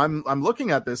where I'm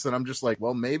looking at this and I'm just like,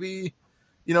 well, maybe.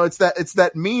 You know, it's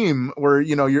that meme where,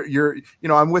 you know, you're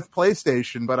I'm with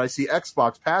PlayStation, but I see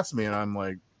Xbox pass me and I'm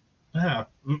like, yeah.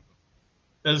 What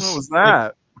was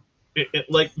that?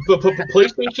 But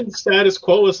PlayStation status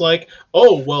quo is like,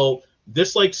 oh, well,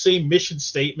 this like same mission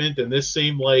statement and this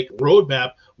same like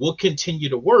roadmap will continue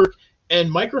to work. And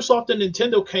Microsoft and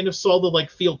Nintendo kind of saw the like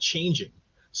field changing.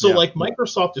 So Yeah. like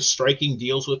Microsoft is striking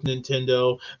deals with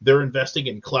Nintendo. They're investing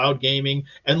in cloud gaming,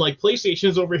 and like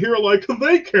PlayStation's over here like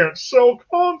they can't sell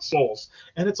consoles,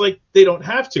 and it's like they don't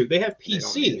have to. They have They don't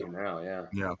PC. need to now,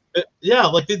 yeah. Yeah,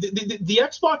 like the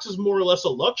Xbox is more or less a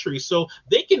luxury, so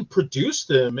they can produce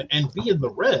them and be in the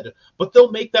red, but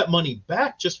they'll make that money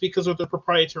back just because of their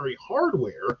proprietary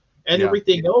hardware and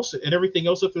everything else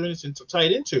that they're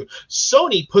tied into.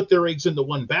 Sony put their eggs into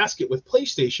one basket with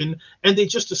PlayStation, and they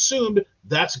just assumed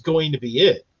that's going to be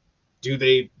it. Do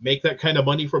they make that kind of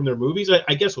money from their movies?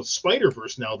 I guess with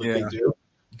Spider-Verse now that they do,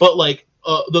 but like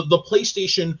the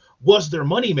PlayStation was their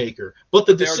moneymaker, but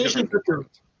the decision that they're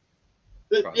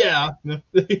yeah, and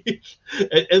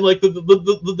like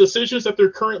the decisions that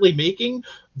they're currently making,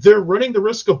 they're running the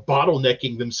risk of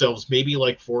bottlenecking themselves maybe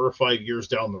like 4 or 5 years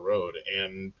down the road,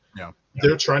 and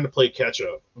they're trying to play catch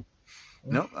up.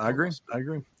 No, I agree.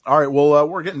 All right, well,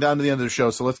 we're getting down to the end of the show,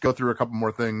 so let's go through a couple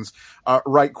more things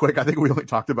right quick. I think we only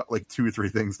talked about like 2 or 3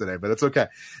 things today, but it's okay.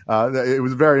 It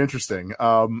was very interesting,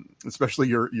 especially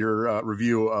your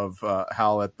review of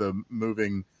Hal at the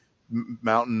moving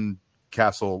mountain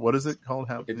castle. What is it called?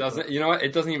 It doesn't. You know what?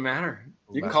 It doesn't even matter.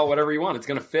 You can call it whatever you want. It's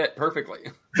going to fit perfectly.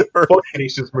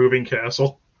 Aces moving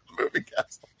castle. Moving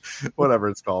castle. Whatever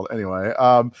it's called. Anyway,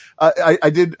 I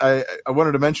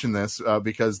wanted to mention this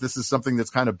because this is something that's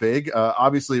kind of big.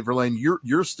 Obviously, Verlaine,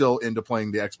 you're still into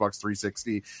playing the Xbox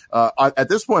 360 at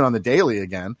this point on the daily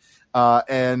again.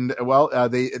 And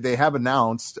they have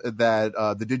announced that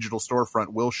the digital storefront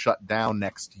will shut down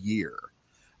next year.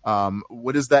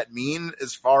 What does that mean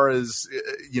as far as,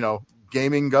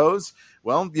 gaming goes?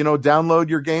 Well, download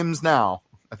your games now.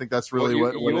 I think that's really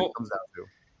what it comes down to.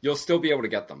 You'll still be able to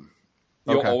get them.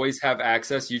 You'll always have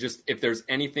access. You just, if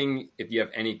you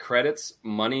have any credits,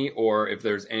 money, or if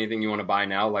there's anything you want to buy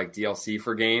now, like DLC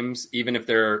for games, even if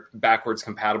they're backwards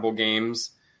compatible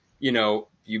games, you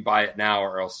buy it now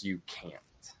or else you can't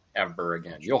ever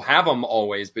again. You'll have them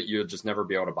always, but you'll just never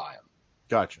be able to buy them.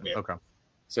 Gotcha. Yeah. Okay.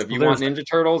 So if you want Ninja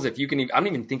Turtles, if you can, I don't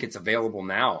even think it's available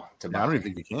now to buy. I don't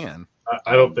even think you can.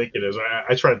 I don't think it is.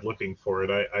 I tried looking for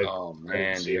it. Oh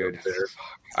man, dude!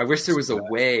 I wish there was a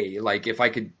way. Like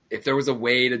if there was a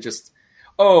way to just,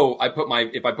 if I put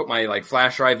my like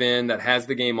flash drive in that has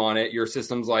the game on it, your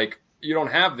system's like, you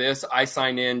don't have this. I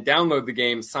sign in, download the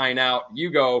game, sign out. You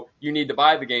go. You need to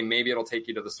buy the game. Maybe it'll take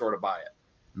you to the store to buy it.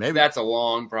 Maybe that's a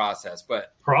long process,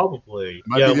 but probably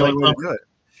might be the only way to do it.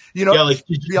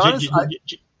 To be honest,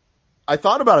 I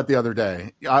thought about it the other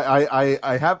day.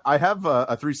 I have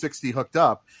a 360 hooked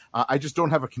up. I just don't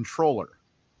have a controller.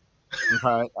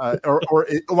 Okay,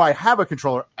 I have a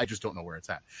controller. I just don't know where it's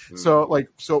at.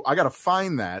 So I got to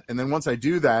find that, and then once I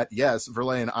do that, yes,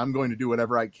 Verlaine, I'm going to do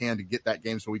whatever I can to get that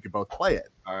game so we could both play it.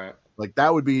 All right. Like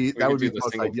that would be the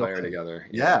most single ideal player thing. together.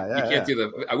 Yeah. You can't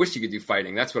do I wish you could do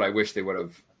fighting. That's what I wish they would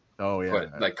have. Oh yeah.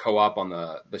 Put like co-op on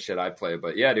the shit I play.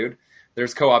 But yeah, dude,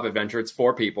 there's co-op adventure. It's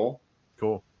 4 people.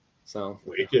 Cool. So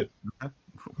wicked.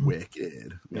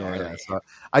 Yeah. So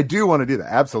I do want to do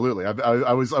that. Absolutely.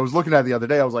 I was looking at it the other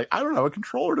day. I was like, I don't have a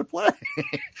controller to play.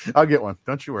 I'll get one.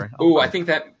 Don't you worry. I think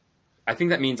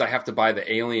that means I have to buy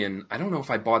the Alien. I don't know if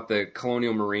I bought the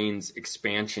Colonial Marines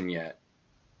expansion yet.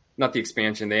 Not the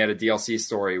expansion. They had a DLC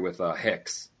story with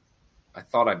Hicks. I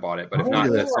thought I bought it, but if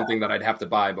not, that's something that I'd have to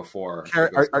buy before.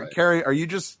 Carrie, are you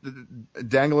just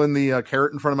dangling the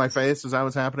carrot in front of my face? Is that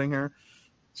what's happening here?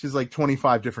 She's like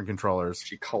 25 different controllers.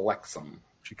 She collects them.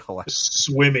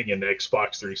 Swimming in the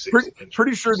Xbox 360.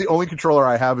 Pretty sure the only controller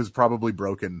I have is probably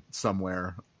broken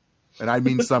somewhere. And I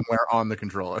mean somewhere on the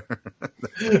controller.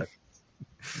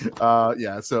 But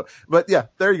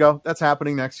there you go. That's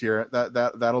happening next year.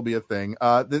 That'll be a thing.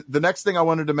 The next thing I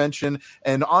wanted to mention,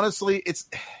 and honestly,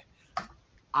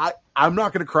 I'm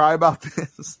not going to cry about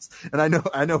this. And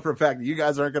I know for a fact that you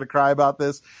guys aren't going to cry about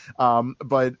this.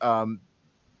 But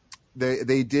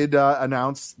they did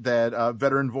announce that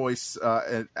veteran voice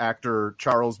actor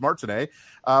Charles Martinet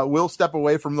will step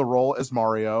away from the role as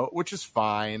Mario, which is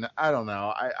fine. I don't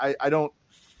know. I don't.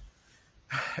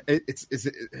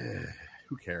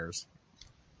 Who cares?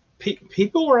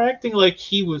 People were acting like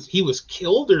he was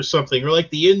killed or something, or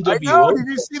like the NWO. I know. Did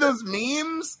you see those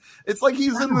memes? It's like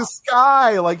he's in the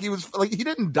sky, like he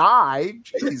didn't die.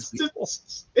 Jeez,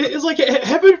 it's like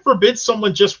heaven forbid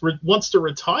someone just wants to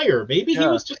retire. Maybe he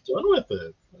was just done with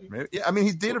it. I mean,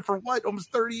 he did it for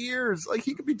almost 30 years. Like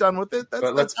he could be done with it.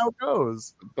 That's how it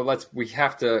goes. But you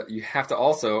have to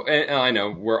also, and I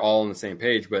know we're all on the same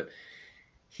page, but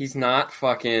he's not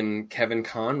fucking Kevin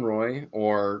Conroy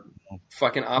or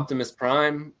fucking Optimus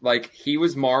Prime. Like he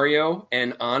was Mario,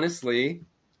 and honestly,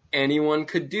 anyone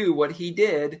could do what he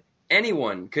did,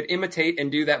 anyone could imitate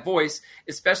and do that voice,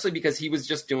 especially because he was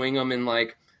just doing them in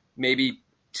like maybe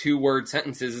 2-word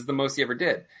sentences is the most he ever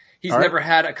did. He's never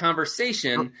had a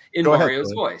conversation in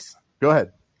Mario's voice. Go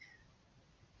ahead.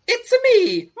 It's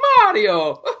me,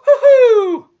 Mario.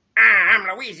 Ooh-hoo-hoo.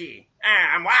 I'm Luigi.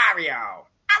 I'm Wario.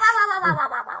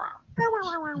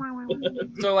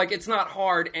 So, like, it's not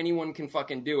hard. Anyone can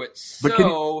fucking do it.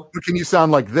 So, but can you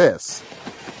sound like this?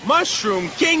 Mushroom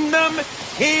Kingdom,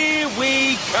 here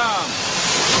we come.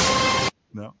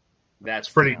 No. That's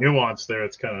pretty nuanced there.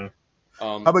 It's kind of...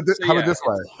 how about this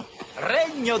way?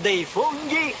 Regno dei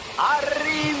funghi,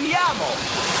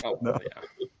 arriviamo. Oh, no. Yeah.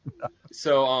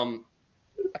 So,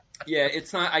 yeah,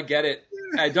 it's not. I get it.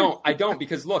 I don't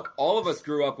because look, all of us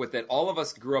grew up with it. All of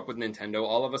us grew up with Nintendo.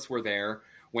 All of us were there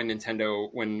when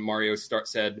Mario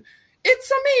said,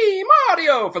 "It's me,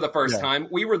 Mario" for the first time.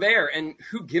 We were there, and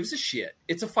who gives a shit?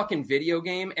 It's a fucking video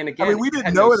game, and again, we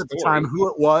didn't know it at the time who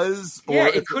it was. Or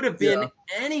it could have been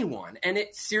anyone, and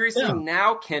it seriously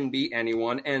now can be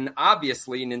anyone. And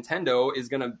obviously, Nintendo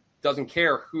doesn't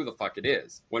care who the fuck it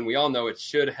is. When we all know it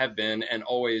should have been and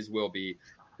always will be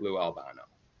Lou Albano.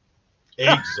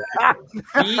 Exactly.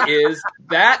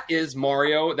 That is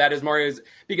Mario. That is Mario's,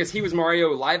 because he was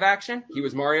Mario live action. He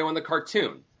was Mario in the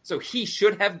cartoon. So he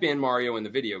should have been Mario in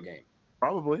the video game.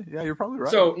 Probably. Yeah, you're probably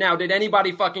right. So now, did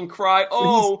anybody fucking cry?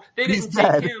 Oh, they didn't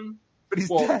take him. But he's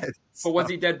dead. But was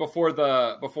he dead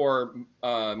before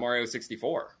Mario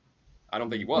 64? I don't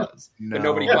think he was. No. But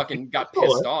nobody fucking got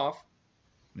pissed off.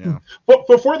 Yeah. But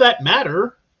for that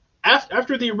matter,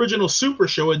 after the original Super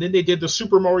Show, and then they did the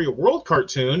Super Mario World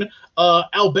cartoon,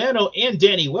 Albano and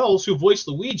Danny Wells, who voiced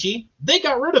Luigi, they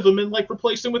got rid of him and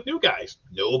replaced him with new guys.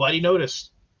 Nobody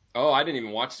noticed. Oh, I didn't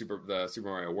even watch the Super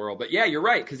Mario World. But yeah, you're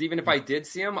right, because even if I did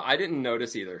see him, I didn't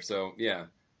notice either. So yeah,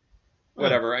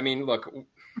 whatever. I mean, look,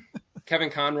 Kevin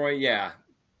Conroy, yeah.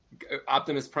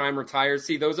 Optimus Prime retires.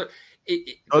 See, those are...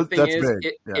 the thing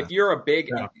is, if you're a big...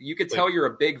 You could tell you're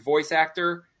a big voice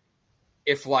actor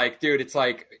if,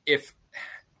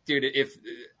 if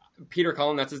Peter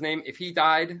Cullen, that's his name, if he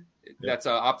died, that's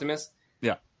Optimus.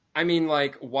 Yeah. I mean,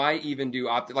 why even do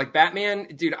Batman?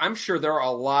 Dude, I'm sure there are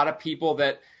a lot of people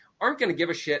that aren't going to give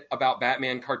a shit about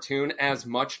Batman cartoon as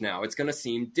much now. It's going to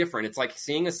seem different. It's like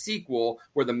seeing a sequel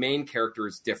where the main character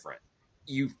is different.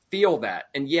 You feel that.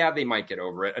 And yeah, they might get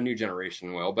over it. A new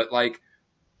generation will. But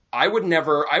I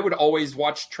would always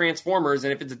watch Transformers,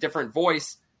 and if it's a different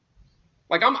voice,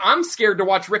 I'm scared to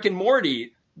watch Rick and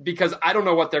Morty because I don't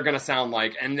know what they're going to sound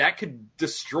like, and that could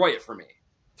destroy it for me.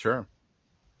 Sure.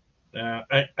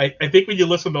 I think when you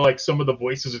listen to some of the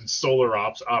voices in Solar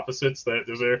Opposites,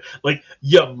 that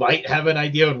you might have an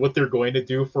idea on what they're going to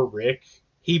do for Rick.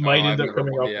 He might end up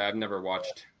coming up. Yeah, I've never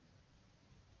watched.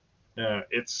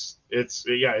 It's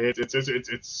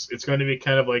going to be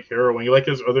kind of harrowing. Like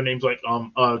his other names,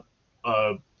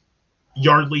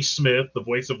 Yardley Smith, the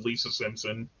voice of Lisa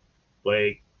Simpson,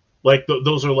 those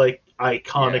are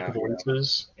iconic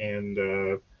voices, and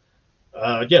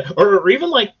or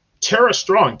even Tara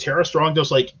Strong. Tara Strong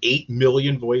does 8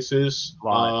 million voices.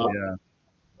 Yeah.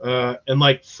 And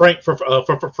Frank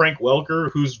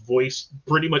Welker, who's voiced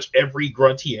pretty much every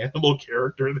grunty animal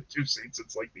character that you've seen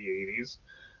since the 80s.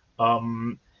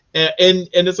 And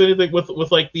it's anything with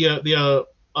the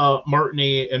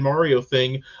Martinet and Mario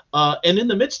thing. And in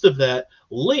the midst of that,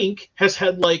 Link has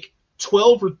had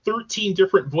 12 or 13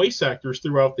 different voice actors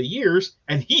throughout the years,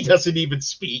 and he doesn't even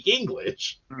speak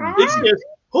English. It's just,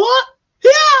 what?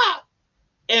 Yeah!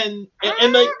 And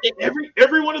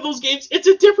every one of those games, it's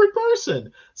a different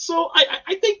person. So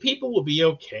I think people will be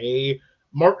okay.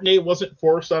 Martinet wasn't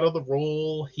forced out of the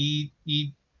role.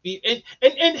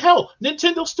 And hell,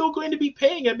 Nintendo's still going to be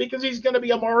paying him because he's going to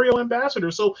be a Mario ambassador.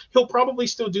 So he'll probably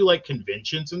still do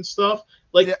conventions and stuff.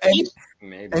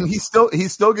 And he's still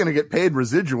going to get paid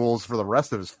residuals for the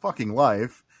rest of his fucking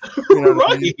life. You know,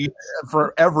 right.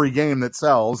 For every game that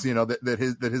sells,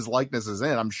 that his likeness is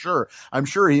in. I'm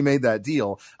sure he made that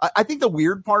deal. I think the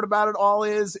weird part about it all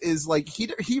is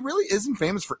he really isn't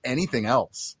famous for anything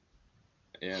else.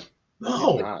 Yeah.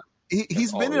 No.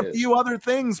 He's been in a few other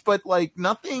things, but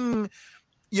nothing,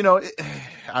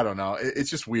 I don't know. It's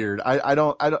just weird. I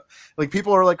don't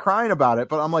people are crying about it,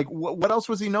 but I'm what else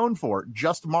was he known for?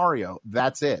 Just Mario.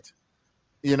 That's it.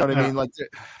 You know what I mean?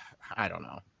 I don't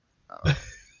know.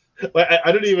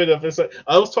 I don't even know if it's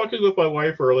I was talking with my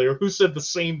wife earlier who said the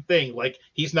same thing.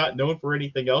 He's not known for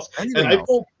anything else. I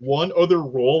pulled one other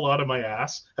role out of my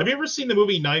ass. Have you ever seen the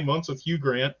movie 9 Months with Hugh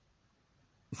Grant?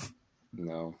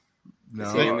 No.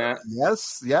 No. Saying that?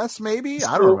 Yes, maybe.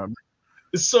 I don't remember.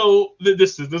 So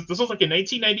this was like a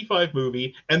 1995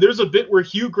 movie, and there's a bit where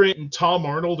Hugh Grant and Tom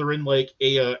Arnold are in like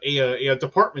a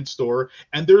department store,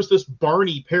 and there's this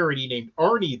Barney parody named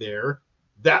Arnie there.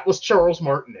 That was Charles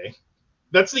Martinet.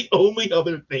 That's the only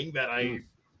other thing that I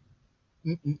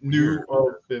knew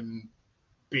of him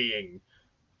being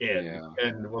in,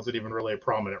 and wasn't even really a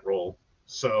prominent role.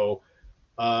 So,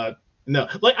 no,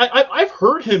 like I've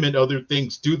heard him in other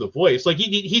things do the voice. Like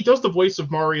he does the voice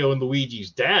of Mario and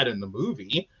Luigi's dad in the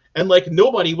movie, and like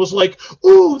nobody was like,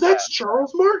 "Ooh, that's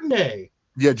Charles Martinet."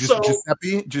 Yeah,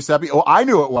 Giuseppe. Oh, I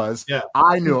knew it was. Yeah,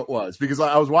 I knew it was because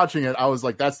I was watching it. I was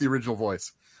like, "That's the original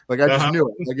voice." Like I just knew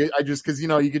it. Like I just because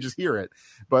you could just hear it.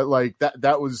 But like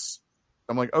that was.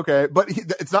 I'm like, okay, but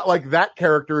it's not like that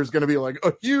character is going to be like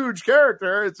a huge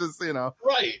character. It's just,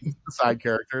 right, it's a side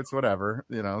character. It's whatever,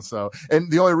 So,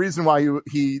 and the only reason why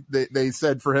they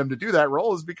said for him to do that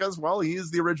role is because, well, he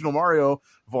is the original Mario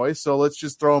voice. So let's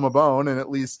just throw him a bone, and at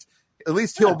least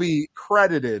he'll be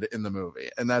credited in the movie,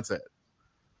 and that's it.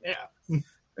 Yeah.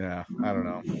 I don't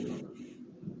know.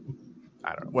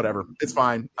 Whatever. It's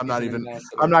fine. I'm not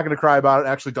going to cry about it.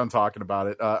 Actually done talking about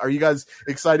it. Are you guys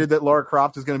excited that Lara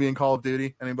Croft is going to be in Call of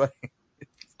Duty? Anybody?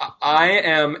 I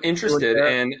am interested,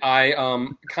 and I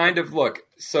kind of look.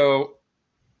 So,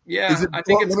 yeah, I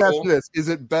think it's cool. Let me ask you this. Is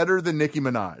it better than Nicki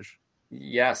Minaj?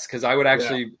 Yes, because I would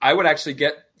actually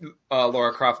get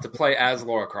Lara Croft to play as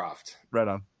Lara Croft. Right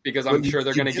on. Because I'm sure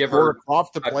they're going to give Lara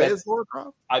Croft to play as Lara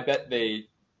Croft? I bet they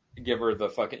give her the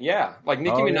fucking like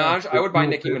Nicki Minaj. I would buy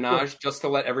Nicki Minaj just to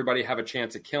let everybody have a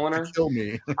chance at killing her. Kill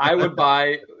me. I would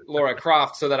buy Lara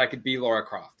Croft so that I could be Lara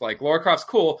Croft. Like Lara Croft's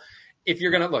cool if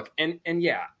you're gonna look and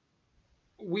yeah,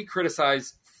 we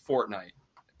criticize Fortnite,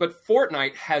 but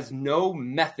Fortnite has no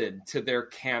method to their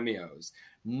cameos,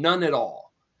 none at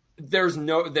all. There's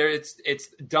it's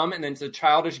dumb and it's a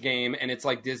childish game and it's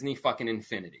like Disney fucking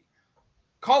Infinity.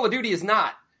 Call of Duty is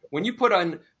not. When you put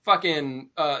on fucking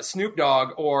Snoop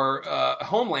Dogg or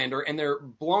Homelander and they're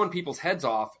blowing people's heads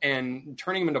off and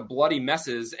turning them into bloody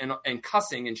messes and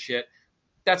cussing and shit,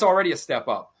 that's already a step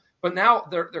up. But now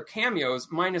they're cameos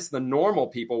minus the normal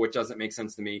people, which doesn't make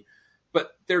sense to me.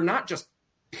 But they're not just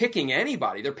picking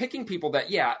anybody. They're picking people that,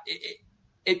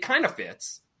 it kind of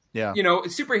fits. Yeah.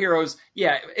 Superheroes,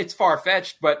 it's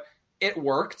far-fetched, but it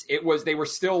worked. They were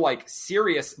still like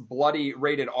serious, bloody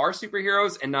rated R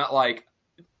superheroes and not like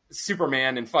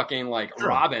Superman and fucking like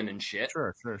Robin and shit.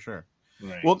 Sure.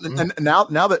 Right. Well, and now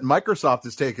that Microsoft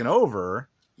has taken over,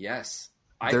 yes,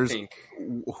 I think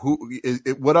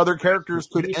what other characters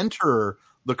could enter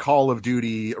the Call of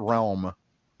Duty realm?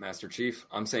 Master Chief.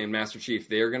 I'm saying Master Chief.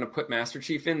 They are going to put Master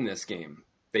Chief in this game.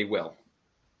 They will,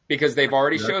 because they've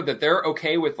already showed that they're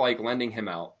okay with like lending him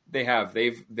out. They've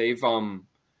he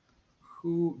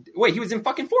was in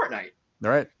fucking Fortnite,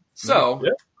 right? So.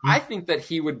 Yeah. I think that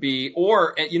he would be,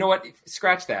 or you know what?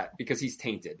 Scratch that because he's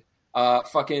tainted.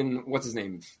 Fucking what's his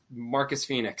name? Marcus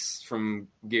Phoenix from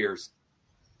Gears.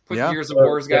 Put Gears of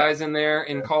War's guys in there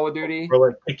in Call of Duty.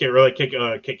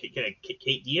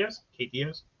 Kate Diaz.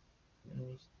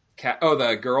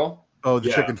 The girl. Oh,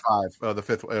 the Chicken 5. Oh, the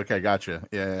fifth. Okay, gotcha.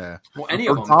 Yeah. Well, any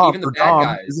of them, even the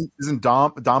bad guys. Isn't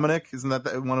Dominic? Isn't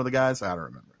that one of the guys? I don't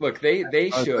remember. Look,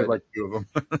 they should, like two of them.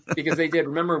 because they did.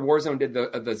 Remember, Warzone did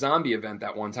the zombie event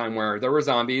that one time where there were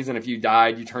zombies, and if you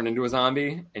died, you turned into a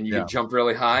zombie, and you could jump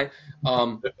really high.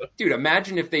 Dude,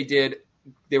 imagine if they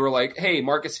were like, "Hey,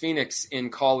 Marcus Phoenix in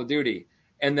Call of Duty,"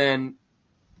 and then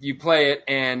you play it,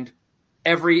 and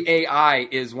every AI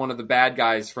is one of the bad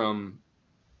guys from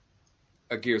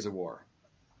a Gears of War,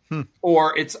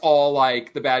 or it's all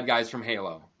like the bad guys from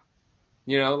Halo.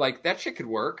 Like that shit could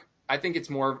work. I think it's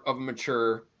more of a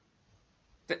mature.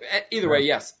 Either way,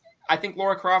 yes, I think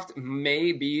Lara Croft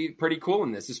may be pretty cool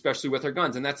in this, especially with her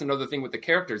guns. And that's another thing with the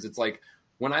characters. It's like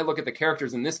when I look at the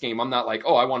characters in this game, I'm not like,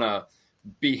 oh, I want to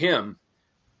be him.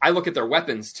 I look at their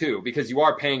weapons too, because you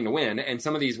are paying to win, and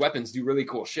some of these weapons do really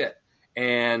cool shit.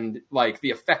 And like the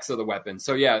effects of the weapon.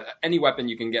 So yeah, any weapon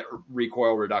you can get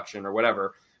recoil reduction or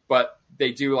whatever, but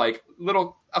they do like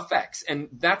little effects, and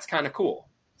that's kind of cool.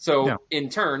 So in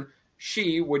turn,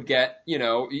 she would get,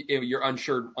 your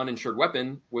uninsured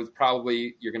weapon with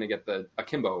probably you're going to get the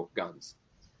akimbo guns.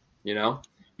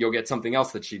 You'll get something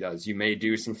else that she does. You may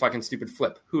do some fucking stupid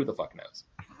flip. Who the fuck knows?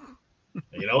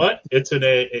 You know what? It's an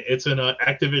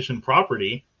Activision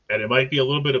property, and it might be a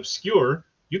little bit obscure.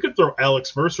 You could throw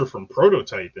Alex Mercer from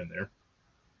Prototype in there.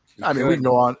 I mean, we can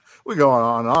go on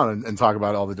and talk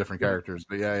about all the different characters,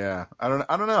 but yeah. I don't know.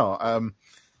 I don't know.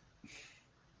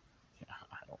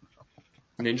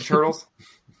 Ninja Turtles.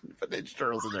 Put Ninja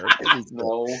Turtles in there.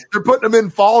 No. They're putting them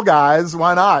in Fall Guys.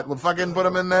 Why not? We'll fucking put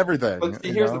them in everything. But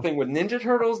here's the thing with Ninja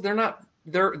Turtles: they're not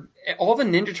all the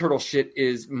Ninja Turtle shit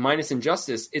is minus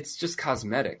Injustice. It's just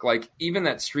cosmetic. Like even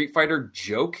that Street Fighter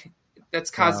joke,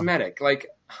 that's cosmetic. Yeah. Like,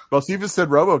 well, Steve said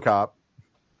RoboCop.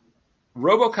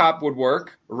 RoboCop would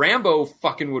work. Rambo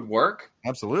fucking would work.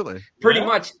 Absolutely. Pretty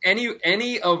much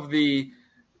any of the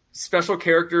special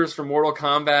characters from Mortal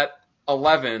Kombat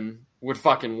 11 would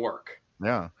fucking work.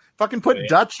 Yeah. Fucking put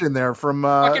Dutch in there from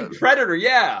fucking Predator,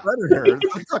 yeah. Predator.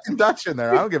 Put fucking Dutch in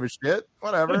there. I don't give a shit.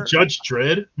 Whatever. Judge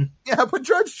Dredd. Yeah, put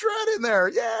Judge Dredd in there.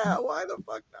 Yeah, why the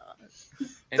fuck not?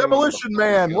 Demolition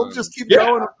Man. We'll just keep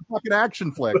going with the fucking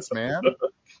action flicks, man.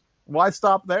 Why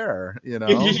stop there? You know,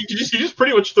 you just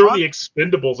pretty much throw the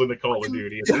Expendables in the Call of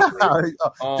Duty.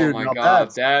 Oh dude, my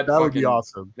god, that would be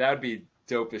awesome. That'd be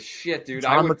dope as shit, dude.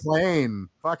 John McClane.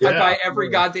 I'd buy every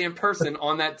goddamn person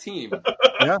on that team.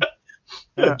 Yeah.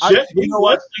 You know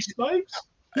what?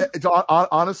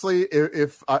 Honestly,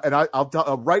 if I'll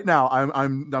tell right now,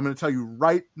 I'm going to tell you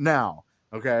right now.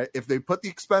 Okay, if they put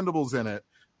the Expendables in it,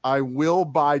 I will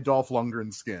buy Dolph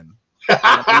Lundgren's skin.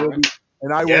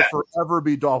 And I will forever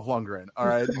be Dolph Lundgren. All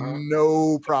right.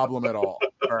 No problem at all.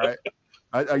 All right.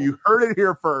 You heard it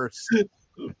here first.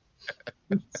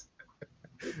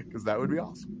 Because that would be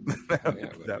awesome.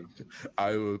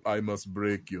 I must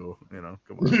break you. You know,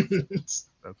 come on.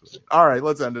 All right.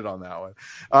 Let's end it on that one.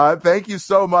 Thank you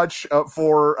so much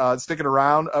for sticking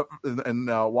around and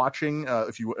watching.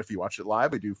 If you watch it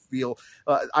live, I do feel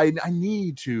I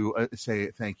need to say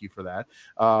thank you for that.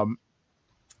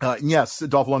 Yes,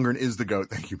 Dolph Lundgren is the GOAT.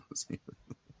 Thank you, Pussy.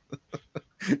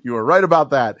 You are right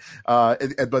about that.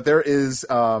 But there is,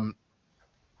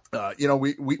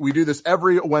 we do this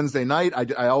every Wednesday night.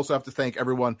 I also have to thank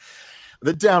everyone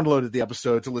that downloaded the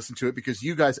episode to listen to it because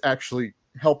you guys actually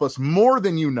help us more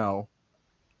than you know.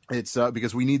 It's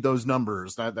because we need those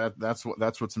numbers. That's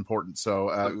what's important. So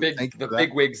the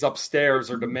big wigs upstairs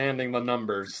are demanding the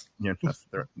numbers. Yeah,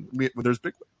 there's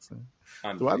big wigs.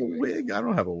 Do I have a wig? I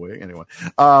don't have a wig. Anyway,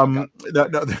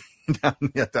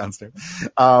 downstairs.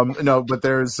 No, but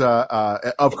there's,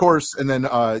 of course, and then,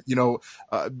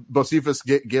 Bocephus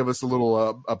gave us a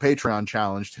little, a Patreon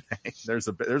challenge today. There's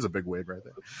a big wig right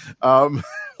there.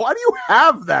 Why do you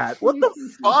have that? What the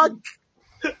fuck?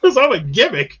 Because I'm a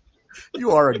gimmick.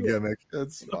 You are a gimmick.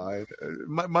 That's fine.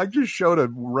 Mike just showed a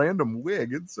random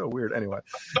wig. It's so weird. Anyway,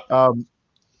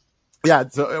 yeah.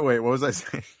 So wait, what was I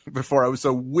saying before? I was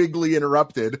so wiggly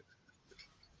interrupted.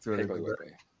 Piggly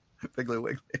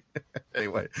Wiggly.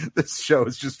 Anyway, this show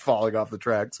is just falling off the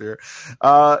tracks here.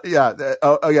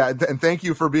 And thank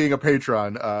you for being a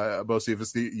patron,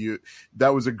 Bocephus.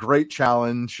 That was a great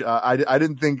challenge. I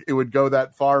didn't think it would go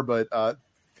that far, but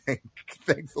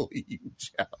thankfully you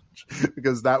challenged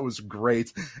because that was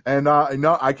great. And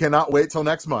no, I cannot wait till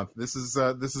next month. This is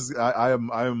I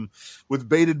am with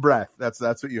bated breath. That's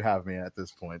what you have me at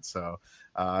this point. So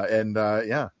you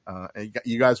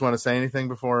guys want to say anything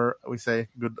before we say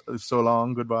so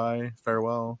long, goodbye,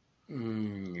 farewell,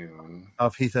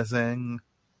 auf Wiedersehen,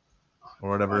 or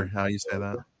whatever how you say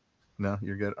that? No,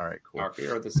 you're good. All right, cool. We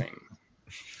are the same.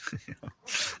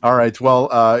 All right.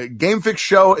 Well, Game Fix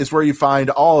Show is where you find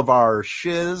all of our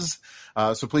shiz.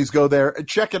 So please go there,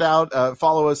 check it out.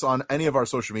 Follow us on any of our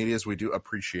social medias. We do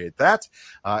appreciate that.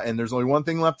 And there's only one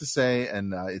thing left to say,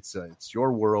 and it's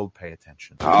your world. Pay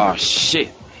attention. Oh shit!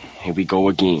 Here we go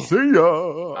again. See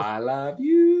ya. I love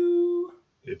you.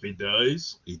 If he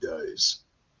dies, he dies.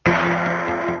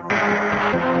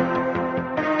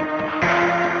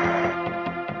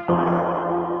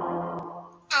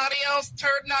 Adios,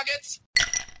 turd nuggets.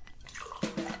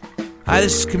 Hi,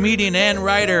 this is comedian and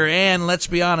writer, and let's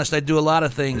be honest, I do a lot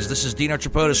of things. This is Dino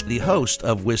Tripodis, the host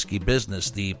of Whiskey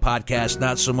Business, the podcast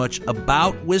not so much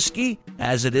about whiskey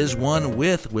as it is one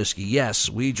with whiskey. Yes,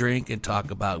 we drink and talk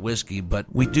about whiskey, but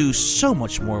we do so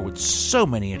much more with so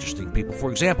many interesting people. For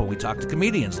example, we talk to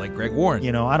comedians like Greg Warren.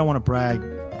 You know, I don't want to brag,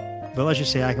 but let's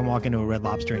just say I can walk into a Red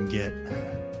Lobster and get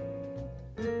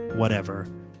whatever.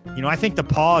 You know, I think the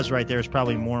pause right there is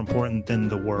probably more important than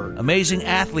the word. Amazing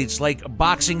athletes like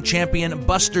boxing champion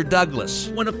Buster Douglas.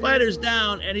 When a fighter's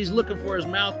down and he's looking for his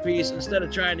mouthpiece instead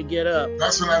of trying to get up.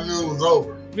 That's when I knew it was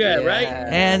over. Yeah, right?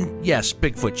 And yes,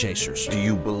 Bigfoot chasers. Do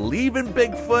you believe in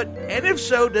Bigfoot? And if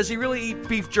so, does he really eat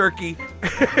beef jerky?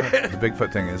 The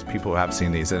Bigfoot thing is people have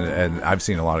seen these, and I've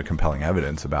seen a lot of compelling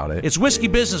evidence about it. It's Whiskey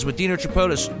Business with Dino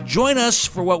Tripodis. Join us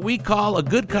for what we call a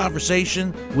good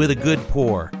conversation with a good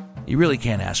pour. You really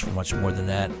can't ask for much more than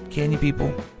that, can you,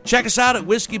 people? Check us out at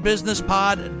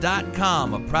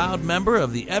whiskeybusinesspod.com, a proud member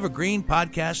of the Evergreen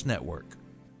Podcast Network.